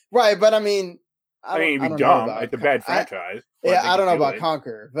 Right, but I mean, it'd be I don't dumb. know about It's a bad franchise. yeah, I don't know about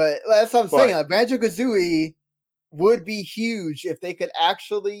Conquer, but that's what I'm saying. Like Banjo-Kazooie would be huge if they could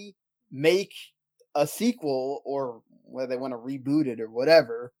actually make a sequel, or whether they want to reboot it or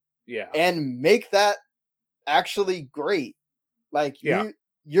whatever. Yeah. And make that actually great. Like Yeah.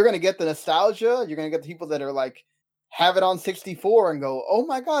 you're gonna get the nostalgia. You're gonna get the people that are like have it on 64 and go, oh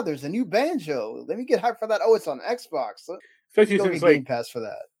my god, there's a new Banjo. Let me get hyped for that. Oh, it's on Xbox. Especially since like Game Pass for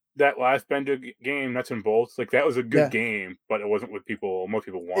that last Banjo game, Nuts and Bolts, like that was a good game, but it wasn't what most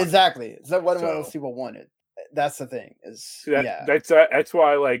people wanted. Exactly. Is that what most people wanted? That's the thing. That's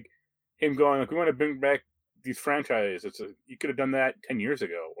why like him going like, we want to bring back these franchises. You could have done that 10 years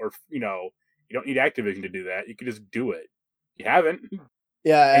ago, or you don't need Activision to do that. You could just do it. You haven't.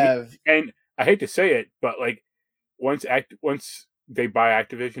 Yeah, and I hate to say it, but like once they buy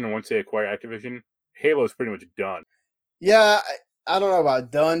Activision and once they acquire Activision, Halo's pretty much done. Yeah, I don't know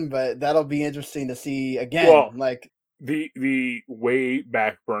about done, but that'll be interesting to see again. Well, like the way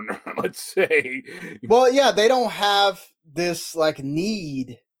back burner, let's say. Well, yeah, they don't have this like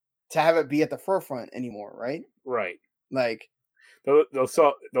need to have it be at the forefront anymore, right? Right. Like they'll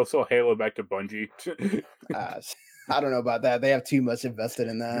sell Halo back to Bungie. I don't know about that. They have too much invested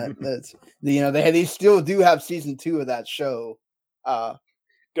in that. That's they still do have season 2 of that show.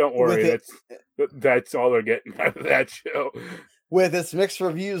 Don't worry, that's all they're getting out of that show. With its mixed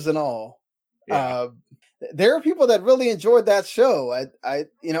reviews and all. Yeah. There are people that really enjoyed that show.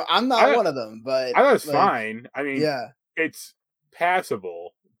 I'm not one of them, but I know it's fine. I mean, yeah, it's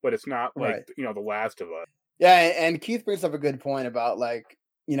passable, but it's not like The Last of Us. Yeah, and Keith brings up a good point about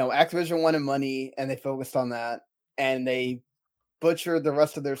Activision wanted money and they focused on that, and they butchered the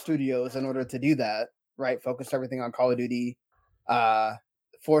rest of their studios in order to do that. Right, focused everything on Call of Duty,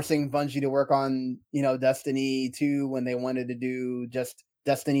 forcing Bungie to work on Destiny 2 when they wanted to do just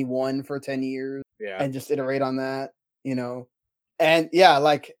Destiny 1 for 10 years. Yeah. And just iterate on that, and yeah,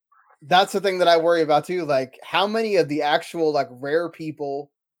 like that's the thing that I worry about too. Like, how many of the actual like rare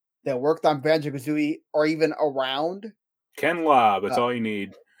people that worked on Banjo-Kazooie are even around? Ken Lobb, that's all you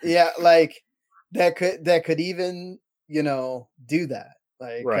need. Yeah, like that could even do that.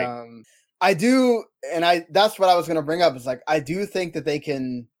 Like, right. I do, and that's what I was gonna bring up. Is like I do think that they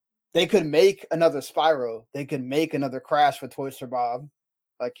could make another Spyro. They could make another Crash with Toys for Bob,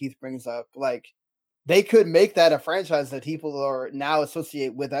 like Keith brings up. Like they could make that a franchise that people are now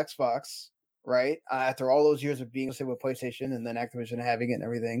associate with Xbox, right? After all those years of being associated with PlayStation and then Activision having it and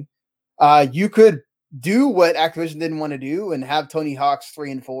everything, you could do what Activision didn't want to do and have Tony Hawk's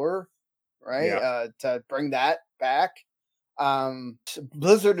 3 and 4, right? Yeah. To bring that back.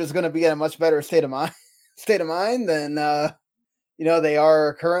 Blizzard is going to be in a much better state of mind than they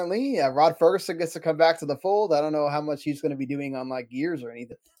are currently. Rod Ferguson gets to come back to the fold. I don't know how much he's going to be doing on like Gears or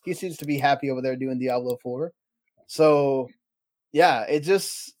anything. He seems to be happy over there doing Diablo 4. So yeah,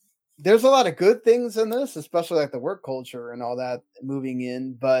 there's a lot of good things in this, especially like the work culture and all that moving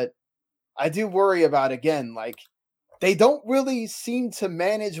in. But I do worry about, again, like they don't really seem to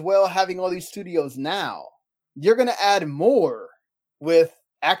manage well having all these studios now. You're going to add more with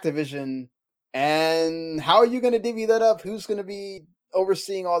Activision, and how are you going to divvy that up? Who's going to be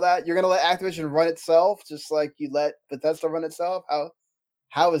overseeing all that? You're going to let Activision run itself, just like you let Bethesda run itself?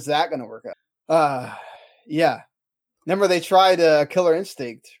 How is that going to work out? Yeah. Remember they tried Killer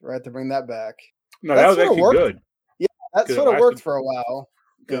Instinct, right, to bring that back. No, that was actually worked. good. Yeah, that sort of worked for a while.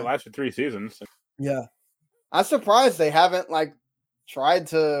 It lasted 3 seasons. Yeah. I'm surprised they haven't like tried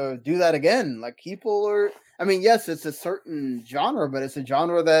to do that again. Like people are, I mean, yes, it's a certain genre, but it's a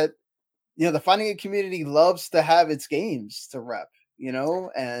genre that the fighting game community loves to have its games to rep,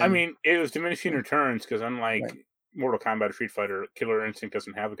 and I mean, it was diminishing returns because unlike Mortal Kombat or Street Fighter, Killer Instinct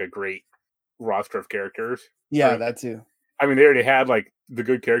doesn't have like a great roster of characters. Yeah, that too. I mean, they already had like the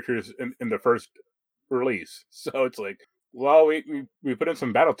good characters in the first release, so it's like, well, we put in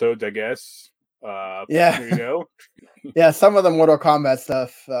some Battletoads, I guess. Yeah, there you go. Yeah, some of the Mortal Kombat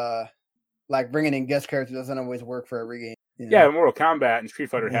stuff, like bringing in guest characters, doesn't always work for every game. Yeah, Mortal Kombat and Street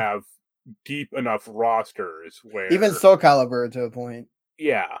Fighter have deep enough rosters where even Soul Calibur to a point.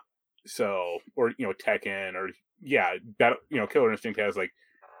 Yeah, so or Tekken or Killer Instinct has like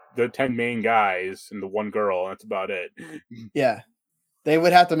the 10 main guys and the one girl, and that's about it. Yeah, they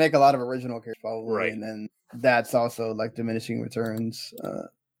would have to make a lot of original characters probably, right? And then that's also like diminishing returns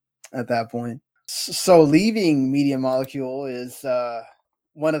at that point. So leaving Media Molecule is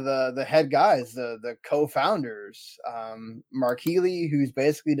one of the head guys, the co-founders, Mark Healy, who's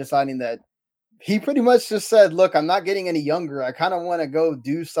basically deciding that he pretty much just said, look, I'm not getting any younger. I kind of want to go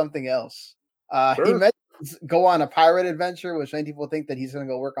do something else. Sure. He mentioned go on a pirate adventure, which many people think that he's going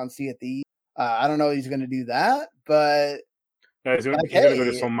to go work on Sea of Thieves. I don't know if he's going to do that, but he's going to go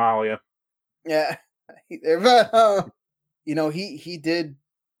to Somalia. Yeah. But, he did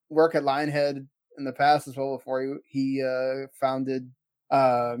work at Lionhead in the past as well before he founded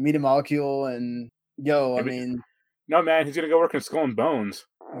Media Molecule, and I mean, no man, he's gonna go work in Skull and Bones.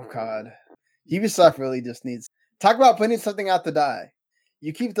 Oh God, Ubisoft really just needs talk about putting something out to die.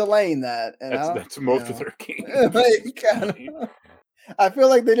 You keep delaying that, and that's most of their games. I feel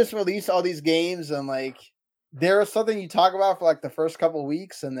like they just release all these games, and like there is something you talk about for like the first couple of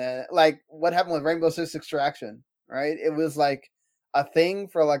weeks, and then like what happened with Rainbow Six Extraction, right? It was like a thing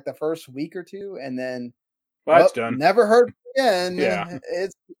for like the first week or two, and then that's done. Never heard again. Yeah,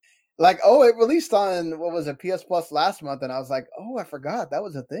 it's like, oh, it released on what was it, PS Plus last month, and I was like, oh, I forgot that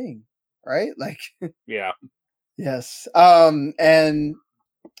was a thing, right? Like, yeah, yes. And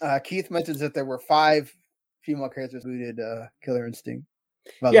Keith mentions that there were 5 female characters booted Killer Instinct.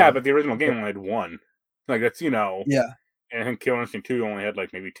 Yeah, but the original game only had 1. Like that's yeah, and I think Killer Instinct 2 only had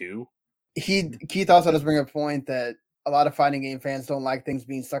like maybe 2. Keith also does bring up a point that a lot of fighting game fans don't like things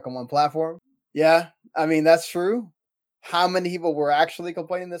being stuck on one platform. Yeah, I mean, that's true. How many people were actually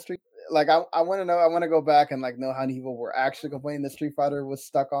complaining that Street? Like, I want to know. I want to go back and like know how many people were actually complaining that Street Fighter was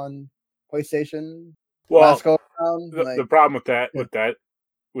stuck on PlayStation. Well, the problem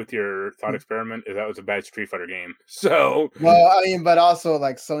with your thought experiment is that was a bad Street Fighter game. So, well, I mean, but also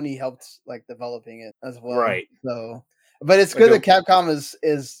like Sony helped like developing it as well, right? So, but it's good that Capcom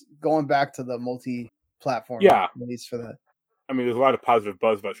is going back to the multi-platform. Yeah, release for that. I mean, there's a lot of positive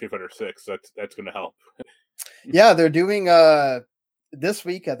buzz about Street Fighter 6. That's going to help. Yeah, they're doing this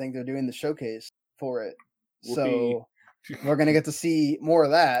week. I think they're doing the showcase for it, so we're gonna get to see more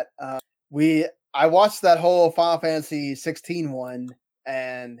of that. I watched that whole Final Fantasy 16 one,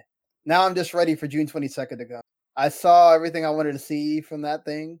 and now I'm just ready for June 22nd to go. I saw everything I wanted to see from that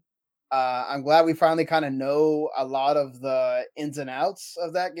thing. I'm glad we finally kind of know a lot of the ins and outs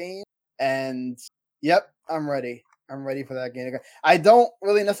of that game, and yep, I'm ready. I'm ready for that game. I don't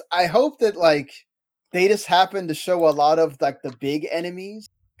really know. I hope that like they just happen to show a lot of like the big enemies,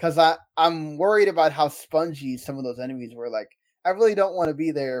 because I'm worried about how spongy some of those enemies were. Like I really don't want to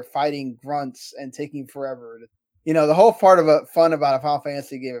be there fighting grunts and taking forever. The whole part of fun about a Final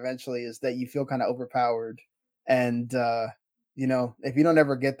Fantasy game eventually is that you feel kind of overpowered, and if you don't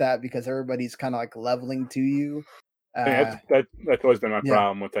ever get that because everybody's kind of like leveling to you, I mean, that's always been my yeah,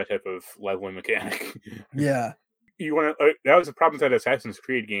 problem with that type of leveling mechanic. yeah, You want to? That was a problem with that Assassin's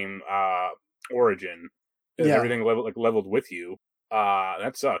Creed game, Origin, is yeah, everything leveled with you.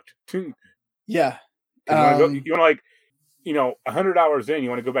 That sucked. Because yeah. you want to go, you want to like, 100 hours in, you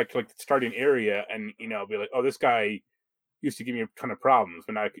want to go back to like the starting area and be like, oh, this guy used to give me a ton of problems,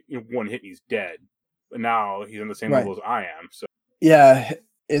 but now one hit and he's dead. But now he's on the same Right. level as I am. So yeah,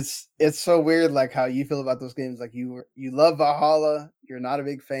 it's so weird, like how you feel about those games. Like you love Valhalla, you're not a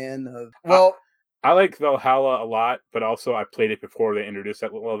big fan of. Well, I like Valhalla a lot, but also I played it before they introduced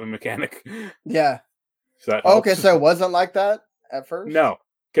that leveling mechanic. Yeah. So that helps. Okay, so it wasn't like that at first? No,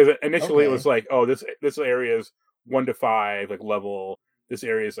 because initially it Okay. was like, oh, this area is 1 to 5 like level. This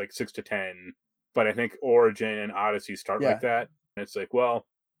area is like 6 to 10. But I think Origin and Odyssey start like that, and it's like, well,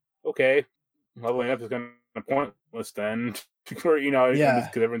 okay, leveling up is going to pointless then, or because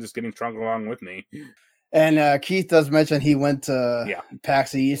everyone's just getting stronger along with me. And Keith does mention he went to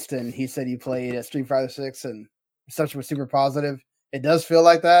PAX East, and he said he played at Street Fighter 6, and such was super positive. It does feel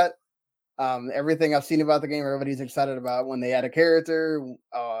like that. Everything I've seen about the game, everybody's excited about when they add a character,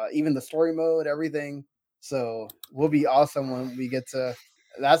 even the story mode, everything. So will be awesome when we get to.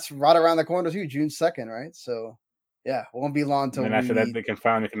 That's right around the corner too, June 2nd, right? So yeah, won't be long until. And after that, they can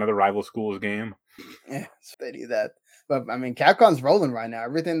finally make another rival schools game. Yeah, so they do that. But I mean, Capcom's rolling right now.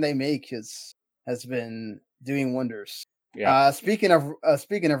 Everything they make has been doing wonders. Yeah. Speaking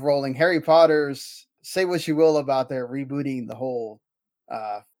of rolling, Harry Potter's. Say what you will about their rebooting the whole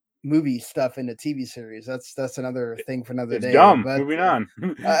movie stuff in the TV series. That's another thing for another day. Dumb. But moving on.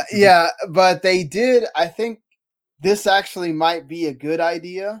 Yeah, but they did. I think this actually might be a good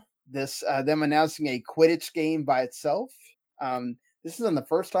idea. This them announcing a Quidditch game by itself. This isn't the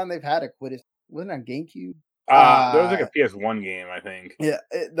first time they've had a Quidditch. Wasn't it on GameCube? There was like a PS1 game, I think. Yeah,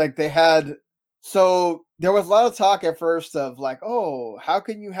 like they had. So there was a lot of talk at first of like, oh, how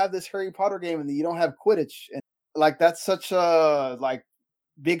can you have this Harry Potter game and you don't have Quidditch? And like that's such a like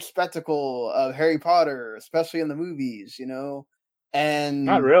big spectacle of Harry Potter, especially in the movies, And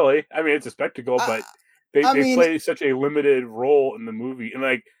not really. I mean, it's a spectacle, but they play such a limited role in the movie, and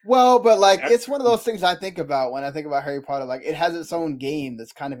like, but like it's one of those things I think about when I think about Harry Potter. Like it has its own game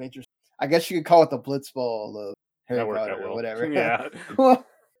that's kind of interesting. I guess you could call it the Blitzball of Harry Potter or whatever. Yeah. Well,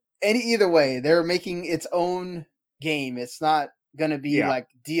 either way, they're making its own game. It's not going to be like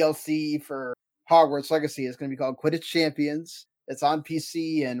DLC for Hogwarts Legacy. It's going to be called Quidditch Champions. It's on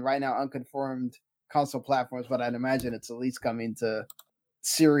PC and right now unconfirmed console platforms, but I'd imagine it's at least coming to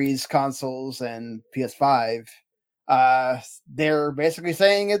series consoles and PS5. They're basically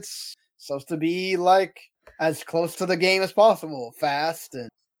saying it's supposed to be like as close to the game as possible, fast and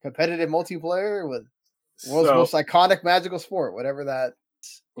competitive multiplayer with world's most iconic magical sport, whatever that.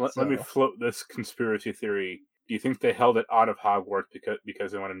 Let me float this conspiracy theory. Do you think they held it out of Hogwarts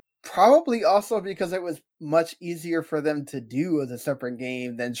because they wanted? Probably also because it was much easier for them to do as a separate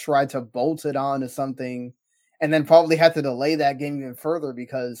game than try to bolt it on to something, and then probably had to delay that game even further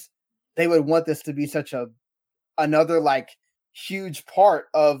because they would want this to be such another like huge part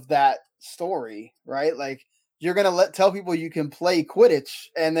of that story, right? Like you're gonna tell people you can play Quidditch,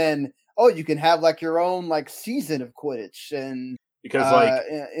 and then you can have like your own like season of Quidditch, and because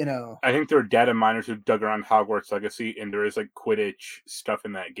I think there are data miners who dug around Hogwarts Legacy, and there is like Quidditch stuff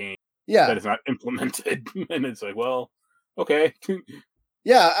in that game that is not implemented, and it's like, well, okay.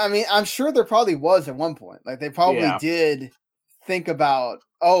 Yeah, I mean, I'm sure there probably was at one point. Like they probably did think about,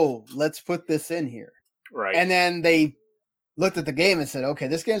 let's put this in here. Right. And then they looked at the game and said, okay,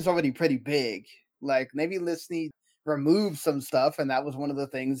 this game's already pretty big. Like maybe let's remove some stuff. And that was one of the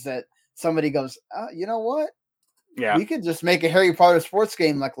things that somebody goes, you know what? Yeah. We could just make a Harry Potter sports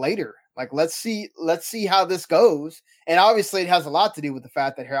game like later. Like let's see how this goes. And obviously it has a lot to do with the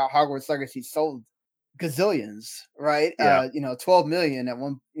fact that Hogwarts Legacy sold gazillions, right? Yeah. 12 million at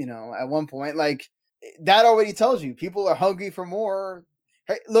one point. Like that already tells you people are hungry for more.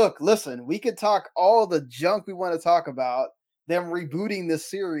 Hey, look, listen, we could talk all the junk we want to talk about them rebooting this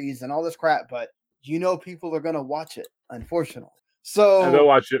series and all this crap, but people are gonna watch it, unfortunately. So and they'll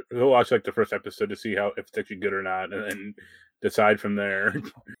watch it. They'll watch like the first episode to see if it's actually good or not, and then decide from there.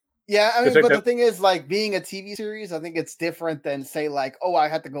 Yeah, I mean, but the thing is, like being a TV series, I think it's different than say, like, I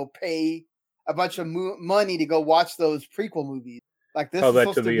had to go pay a bunch of money to go watch those prequel movies. Like this is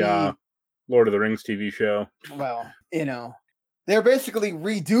supposed to be Lord of the Rings TV show. Well, they're basically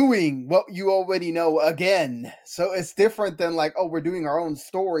redoing what you already know again. So it's different than like, oh, we're doing our own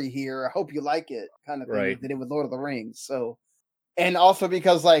story here. I hope you like it, kind of thing, Right. like they did with Lord of the Rings. So, and also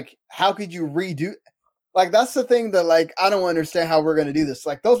because like, how could you redo? Like that's the thing that like I don't understand how we're gonna do this.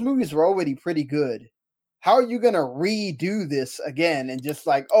 Like those movies were already pretty good. How are you gonna redo this again and just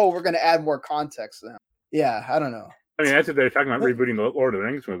like, oh, we're gonna add more context now? Yeah, I don't know. I mean, that's what they're talking about, rebooting the Lord of the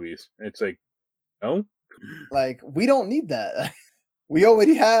Rings movies. It's like, no. Like we don't need that. We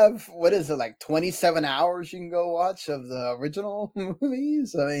already have what is it like 27 hours you can go watch of the original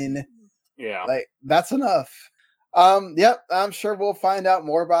movies. I mean, Yeah. like that's enough. Yep, I'm sure we'll find out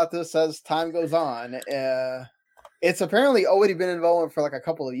more about this as time goes on. It's apparently already been in development for like a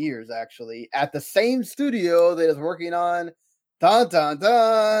couple of years, actually, at the same studio that is working on Dun Dun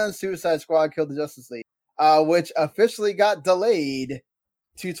Dun Suicide Squad Killed the Justice League, which officially got delayed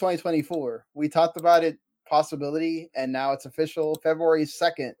to 2024. We talked about it possibility, and now it's official. February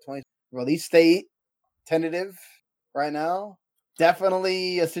 2nd, 20 release date tentative right now.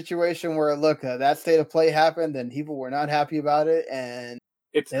 Definitely a situation where look, that state of play happened, and people were not happy about it, and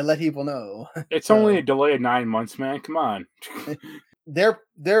they let people know. It's So, only a delay of 9 months, man. Come on.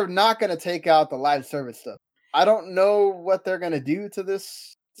 they're not going to take out the live service stuff. I don't know what they're going to do to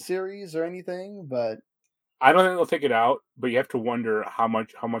this series or anything, but I don't think they'll take it out, but you have to wonder how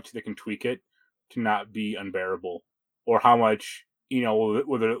much they can tweak it to not be unbearable, or how much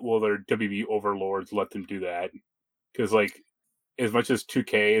will their WB overlords let them do that? Because like, as much as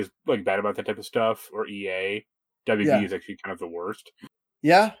 2K is like bad about that type of stuff, or EA, WB is actually kind of the worst.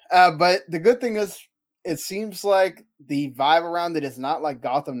 Yeah, but the good thing is, it seems like the vibe around it is not like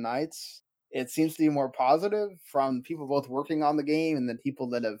Gotham Knights. It seems to be more positive from people both working on the game and then people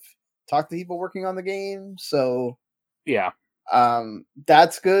that have talked to people working on the game. So yeah,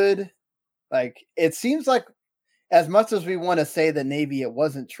 that's good. Like it seems like as much as we want to say that maybe it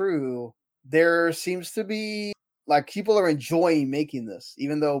wasn't true, there seems to be like people are enjoying making this,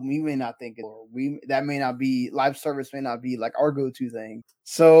 even though we may not think it, or that may not be live service, may not be like our go-to thing.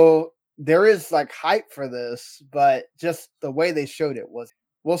 So there is like hype for this, but just the way they showed it was.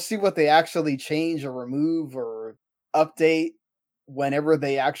 We'll see what they actually change or remove or update whenever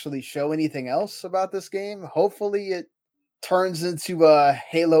they actually show anything else about this game. Hopefully, it turns into a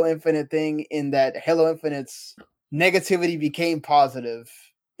Halo Infinite thing in that Halo Infinite's negativity became positive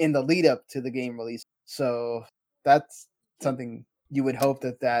in the lead up to the game release. So that's something you would hope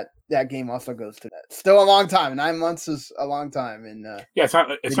that game also goes to that. Still a long time. 9 months is a long time. And yeah,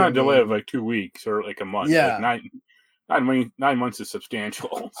 it's not a delay of like 2 weeks or like a month. Yeah, like 9 months is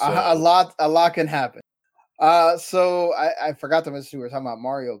substantial. So. a lot can happen. So I forgot to mention we were talking about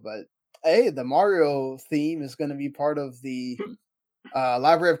Mario, but hey, the Mario theme is going to be part of the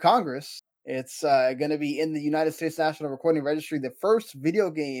Library of Congress. It's going to be in the United States National Recording Registry, the first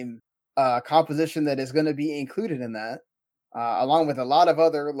video game composition that is going to be included in that, along with a lot of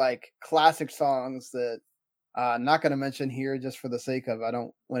other like classic songs that not going to mention here just for the sake of I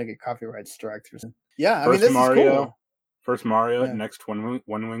don't want to get copyright striked. Yeah, I mean this is cool. First Mario, next One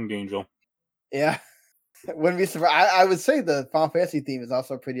Winged Angel. Yeah. Wouldn't be surprised. I would say the Final Fantasy theme is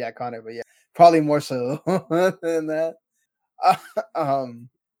also pretty iconic, but yeah, probably more so than that.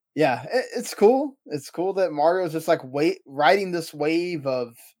 Yeah, it's cool. It's cool that Mario's just like riding this wave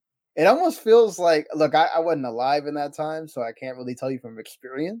of. It almost feels like, look, I wasn't alive in that time, so I can't really tell you from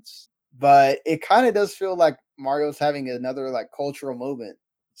experience. But it kind of does feel like Mario's having another like cultural moment,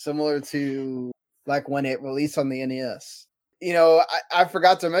 similar to like when it released on the NES. I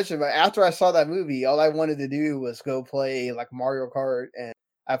forgot to mention, but after I saw that movie, all I wanted to do was go play like Mario Kart, and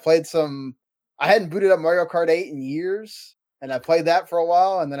I played some. I hadn't booted up Mario Kart 8 in years, and I played that for a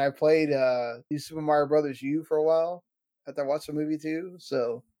while, and then I played New Super Mario Brothers U for a while after I watched the movie too.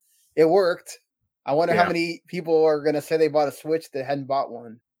 So it worked. I wonder how many people are gonna say they bought a Switch that hadn't bought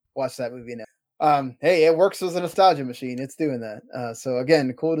one. Watch that movie now. Hey, it works as a nostalgia machine. It's doing that. So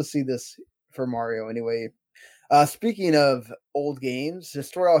again, cool to see this for Mario. Anyway. Speaking of old games,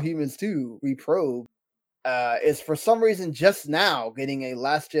 Destroy All Humans 2 Reprobe is for some reason just now getting a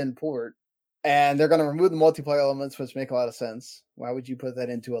last gen port, and they're going to remove the multiplayer elements, which make a lot of sense. Why would you put that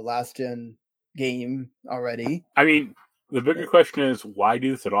into a last gen game already? I mean, the bigger question is why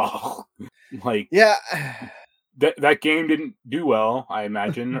do this at all? Like, yeah, that game didn't do well, I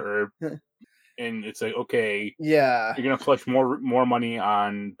imagine, and it's like, okay, yeah, you're gonna flush more money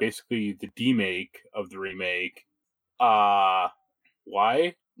on basically the demake of the remake.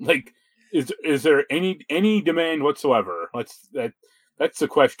 Why? Like, is there any demand whatsoever? That's the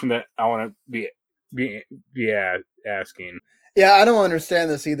question that I want to be asking. Yeah, I don't understand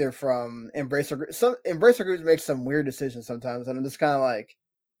this either from Embracer Group. Some Embracer Groups make some weird decisions sometimes, and I'm just kind of like,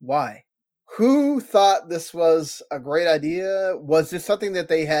 why? Who thought this was a great idea? Was this something that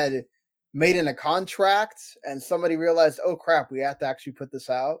they had made in a contract and somebody realized, oh crap, we have to actually put this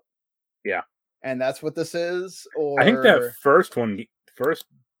out? Yeah. And that's what this is? I think that Or first one did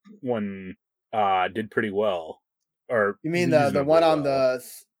pretty well. Or you mean the reasonably one on well.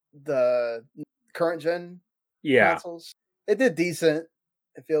 the current gen Yeah. consoles? It did decent,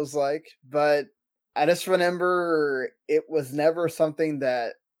 it feels like, but I just remember it was never something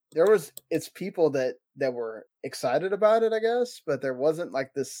that it's people that were excited about it, I guess, but there wasn't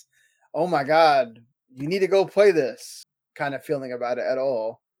like this, oh my god, you need to go play this kind of feeling about it at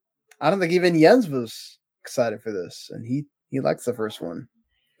all. I don't think even Jens was excited for this, and he likes the first one.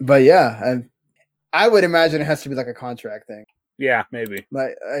 But yeah, I would imagine it has to be like a contract thing. Yeah, maybe.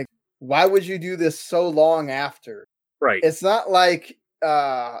 Like why would you do this so long after? Right. It's not like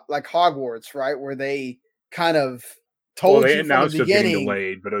Hogwarts, right? Where they kind of told they you from the announced it being beginning.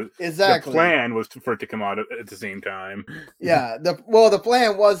 delayed, but Exactly. the plan was for it to come out at the same time. Yeah. The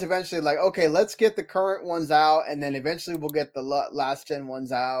plan was eventually like, okay, let's get the current ones out, and then eventually we'll get the last gen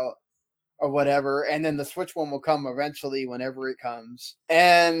ones out or whatever, and then the Switch one will come eventually whenever it comes.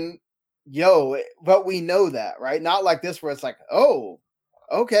 And but we know that, right? Not like this where it's like, oh,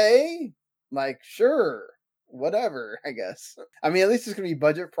 okay, like sure, whatever, I guess. I mean, at least it's gonna be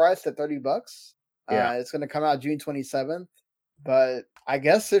budget priced at $30. Yeah. It's gonna come out June 27th. But I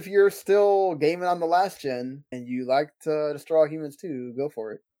guess if you're still gaming on the last gen and you like to destroy all humans too, go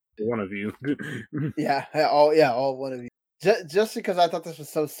for it. One of you. all one of you. Just because I thought this was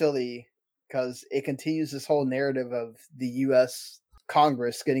so silly, because it continues this whole narrative of the U.S.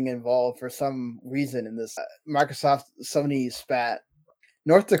 Congress getting involved for some reason in this Microsoft Sony spat.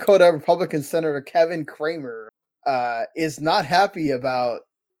 North Dakota Republican Senator Kevin Kramer is not happy about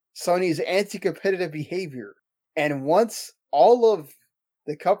Sony's anti-competitive behavior and wants all of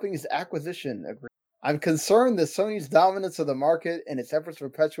the company's acquisition agreement. I'm concerned that Sony's dominance of the market and its efforts to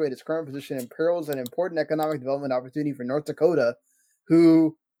perpetuate its current position imperils an important economic development opportunity for North Dakota,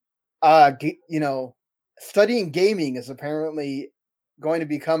 who, studying gaming is apparently going to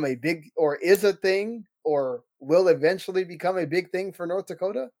become a big, or is a thing, or will eventually become a big thing for North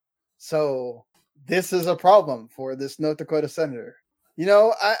Dakota. So this is a problem for this North Dakota senator.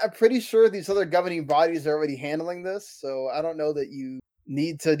 I'm pretty sure these other governing bodies are already handling this, so I don't know that you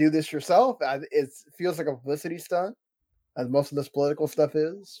need to do this yourself. It feels like a publicity stunt, as most of this political stuff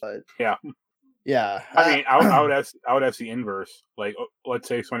is. But yeah. I mean, I would ask the inverse. Like, let's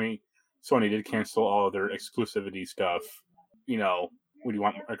say Sony did cancel all of their exclusivity stuff. Would you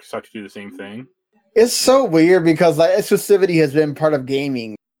want Microsoft to do the same thing? It's so weird because like exclusivity has been part of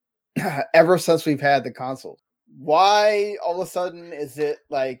gaming ever since we've had the consoles. Why all of a sudden is it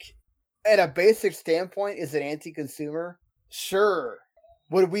like, at a basic standpoint, is it anti-consumer? Sure.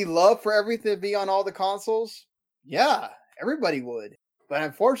 Would we love for everything to be on all the consoles? Yeah, everybody would. But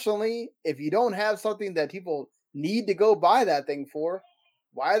unfortunately, if you don't have something that people need to go buy that thing for,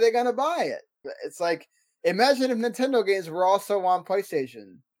 why are they going to buy it? It's like, imagine if Nintendo games were also on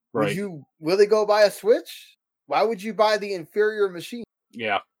PlayStation. Right. Would you really go buy a Switch? Why would you buy the inferior machine?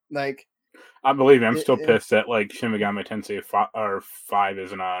 Yeah. Like, I believe I'm still pissed that like Shin Megami Tensei 5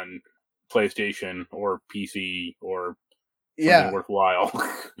 isn't on PlayStation or PC or something worthwhile.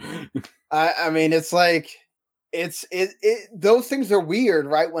 I mean, it's like those things are weird,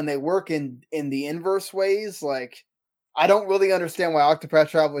 right? When they work in the inverse ways. Like, I don't really understand why Octopath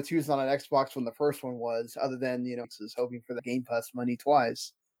Traveler 2 is on an Xbox when the first one was, other than is hoping for the Game Pass money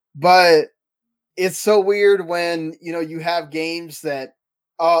twice. But it's so weird when you have games that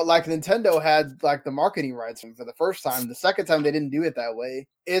like Nintendo had like the marketing rights for the first time. The second time they didn't do it that way.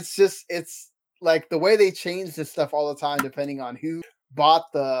 It's like the way they change this stuff all the time depending on who bought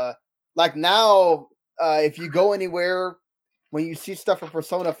the, like now if you go anywhere, when you see stuff for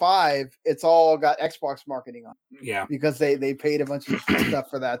Persona 5, it's all got Xbox marketing on it. Yeah. Because they paid a bunch of stuff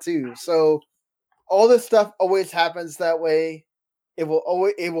for that too. So all this stuff always happens that way. It will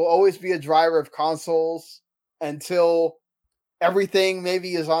always be a driver of consoles until everything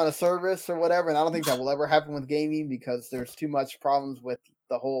maybe is on a service or whatever. And I don't think that will ever happen with gaming because there's too much problems with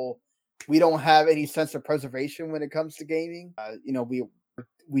the whole, we don't have any sense of preservation when it comes to gaming.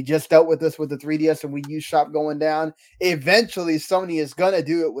 We just dealt with this with the 3DS and Wii U shop going down. Eventually, Sony is going to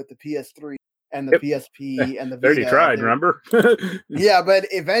do it with the PS3 and the PSP and the Vita. They already tried, remember? Yeah, but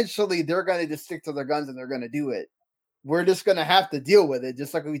eventually they're going to just stick to their guns and they're going to do it. We're just going to have to deal with it,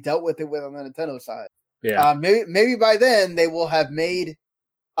 just like we dealt with it on the Nintendo side. Yeah. Maybe by then they will have made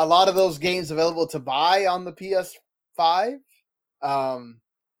a lot of those games available to buy on the PS5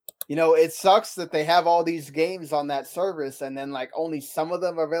 It sucks that they have all these games on that service and then like only some of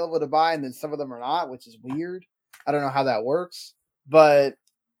them are available to buy and then some of them are not, which is weird. I don't know how that works, but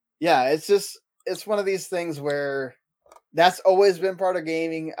yeah, it's one of these things where that's always been part of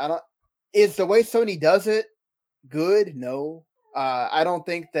gaming. Is the way Sony does it good? No. I don't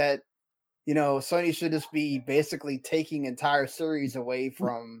think that Sony should just be basically taking entire series away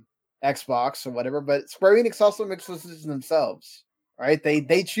from Xbox or whatever, but Square Enix also makes decisions themselves, right?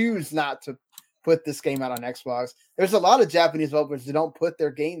 They choose not to put this game out on Xbox. There's a lot of Japanese developers that don't put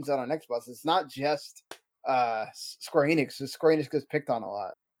their games out on Xbox. It's not just Square Enix. Square Enix gets picked on a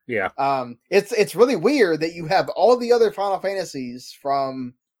lot. Yeah. It's really weird that you have all the other Final Fantasies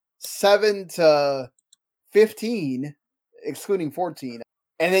from 7 to 15, excluding 14,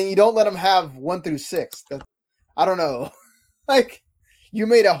 and then you don't let them have 1 through 6. I don't know. Like, you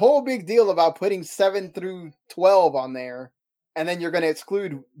made a whole big deal about putting 7 through 12 on there, and then you're going to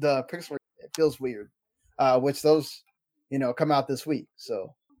exclude the Pixel. It feels weird. Which those, come out this week.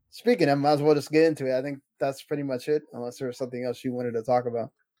 So, speaking of, might as well just get into it. I think that's pretty much it, unless there was something else you wanted to talk about.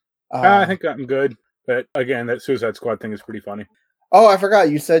 I think I'm good. But again, that Suicide Squad thing is pretty funny. Oh, I forgot.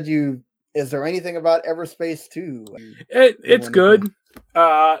 You said is there anything about Everspace 2? It's good.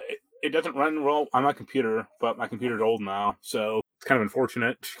 It doesn't run well on my computer, but my computer's old now, so it's kind of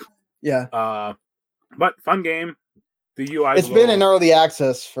unfortunate. Yeah. But fun game. The UI. It's been in early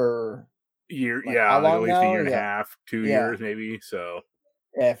access for year. Like, yeah, how long at least now? a year and a Yeah. half, 2 Yeah. years maybe. So,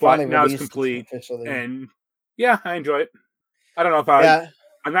 Yeah, but finally now it's released complete, officially. and yeah, I enjoy it. I don't know if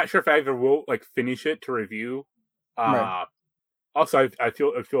I'm not sure if I ever will like finish it to review. Right. Also, I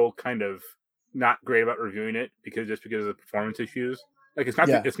feel kind of not great about reviewing it because of the performance issues. Like it's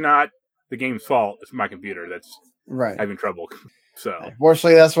not the game's fault. It's my computer that's right having trouble. So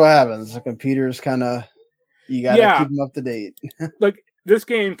unfortunately, that's what happens. The computer's kind of you gotta keep them up to date. Like this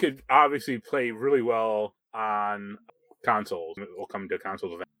game could obviously play really well on consoles. It will come to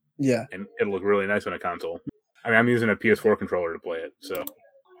consoles eventually. Yeah, and it'll look really nice on a console. I mean, I'm using a PS4 controller to play it, so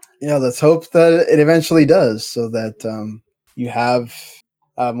let's hope that it eventually does, so that you have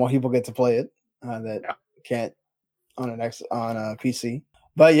more people get to play it that can't on a PC.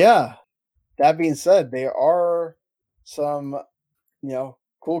 But yeah, that being said, there are some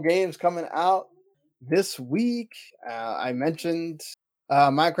cool games coming out this week. I mentioned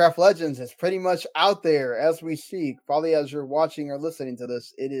Minecraft Legends is pretty much out there as we speak. Probably as you're watching or listening to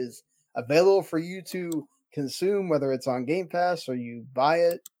this, it is available for you to consume, whether it's on Game Pass or you buy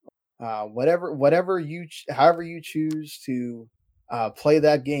it. However you choose to play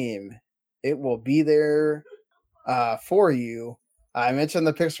that game, it will be there for you. I mentioned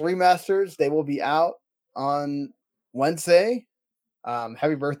the Pixel remasters; they will be out on Wednesday.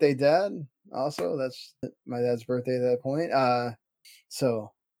 Happy birthday, Dad! Also, that's my dad's birthday at that point.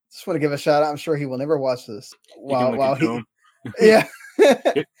 So just want to give a shout out. I'm sure he will never watch this. Yeah.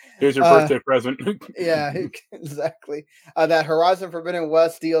 Here's your birthday present. Yeah, exactly. That Horizon Forbidden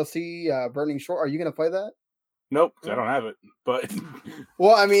West DLC, Burning Shore. Are you gonna play that? Nope, I don't have it. But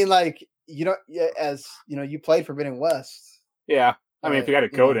well, I mean, like as you played Forbidden West. Yeah, I mean, if you got a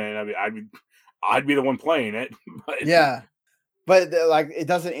code in it, I mean, I'd be the one playing it. But... Yeah, but like, it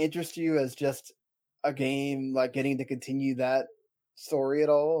doesn't interest you as just a game, like getting to continue that story at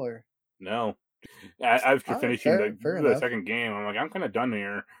all, or no? After finishing the second game, I'm like, I'm kind of done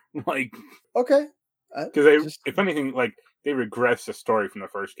here. Like, okay, because if anything, like they regressed the story from the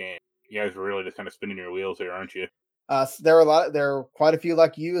first game. You guys were really just kind of spinning your wheels here, aren't you? There are quite a few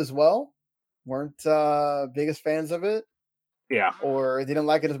like you as well. Weren't biggest fans of it. Yeah. Or didn't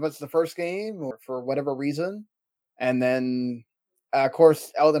like it as much as the first game, or for whatever reason. And then, of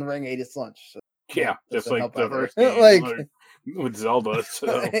course, Elden Ring ate its lunch. So yeah, just like the first game, like with Zelda.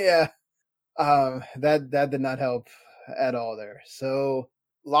 So yeah, that did not help at all there. So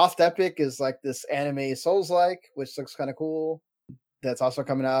Lost Epic is like this anime Souls-like, which looks kind of cool. That's also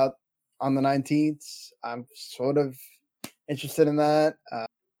coming out on the 19th. I'm sort of interested in that.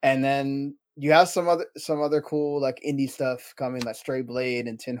 And then you have some other cool like indie stuff coming, like Stray Blade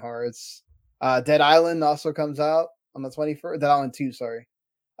and Tin Hearts. Dead Island also comes out on the 21st. Dead Island 2, sorry.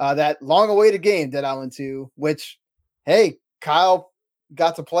 That long-awaited game, Dead Island 2, which, hey, Kyle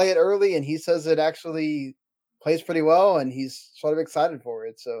got to play it early, and he says it actually plays pretty well, and he's sort of excited for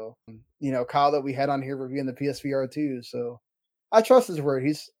it. So, Kyle that we had on here reviewing the PSVR 2, so I trust his word.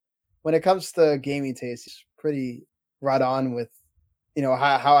 When it comes to gaming taste, he's pretty right on with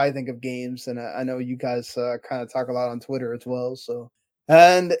how I think of games, and I know you guys kind of talk a lot on Twitter as well. So,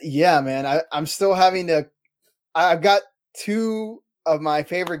 and yeah, man, I'm still having to. I've got 2 of my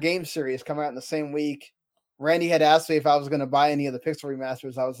favorite game series coming out in the same week Randy had asked me if I was going to buy any of the Pixel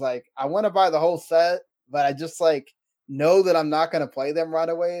remasters. I was like, I want to buy the whole set, but I just like know that I'm not going to play them right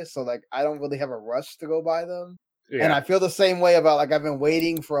away. So like, I don't really have a rush to go buy them. Yeah. And I feel the same way about like, I've been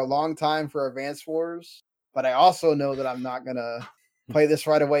waiting for a long time for Advance Wars, but I also know that I'm not going to play this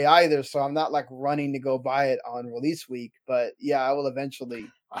right away either. So I'm not like running to go buy it on release week, but yeah, I will eventually.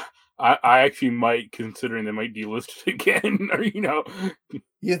 I actually might, considering they might delist it again, or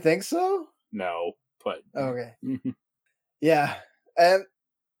You think so? No, but okay. Yeah. And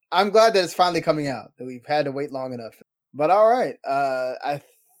I'm glad that it's finally coming out, that we've had to wait long enough. But all right. I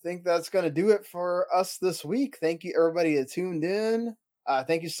think that's going to do it for us this week. Thank you, everybody that tuned in.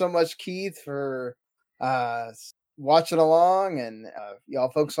 Thank you so much, Keith, for watching along, and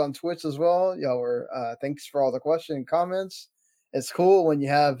y'all folks on Twitch as well. Y'all were thanks for all the questions and comments. It's cool when you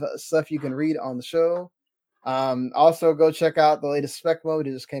have stuff you can read on the show. Also, go check out the latest spec mode.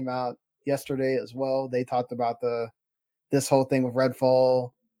 It just came out yesterday as well. They talked about this whole thing with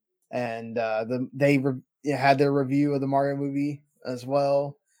Redfall, and they had their review of the Mario movie as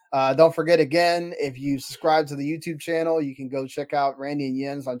well. Don't forget, again, if you subscribe to the YouTube channel, you can go check out Randy and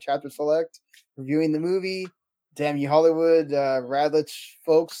Jens on Chapter Select reviewing the movie. Damn You Hollywood, Radlich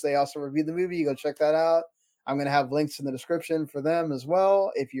folks, they also reviewed the movie. You go check that out. I'm going to have links in the description for them as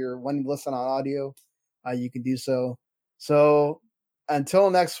well. If you're wanting to listen on audio, you can do so. So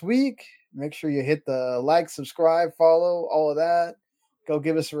until next week, make sure you hit the like, subscribe, follow, all of that. Go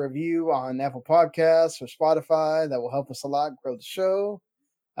give us a review on Apple Podcasts or Spotify. That will help us a lot grow the show.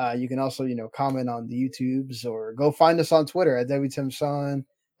 You can also, comment on the YouTubes, or go find us on Twitter at WTimSon,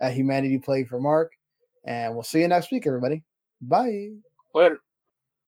 at Humanity Play for Mark. And we'll see you next week, everybody. Bye. Later.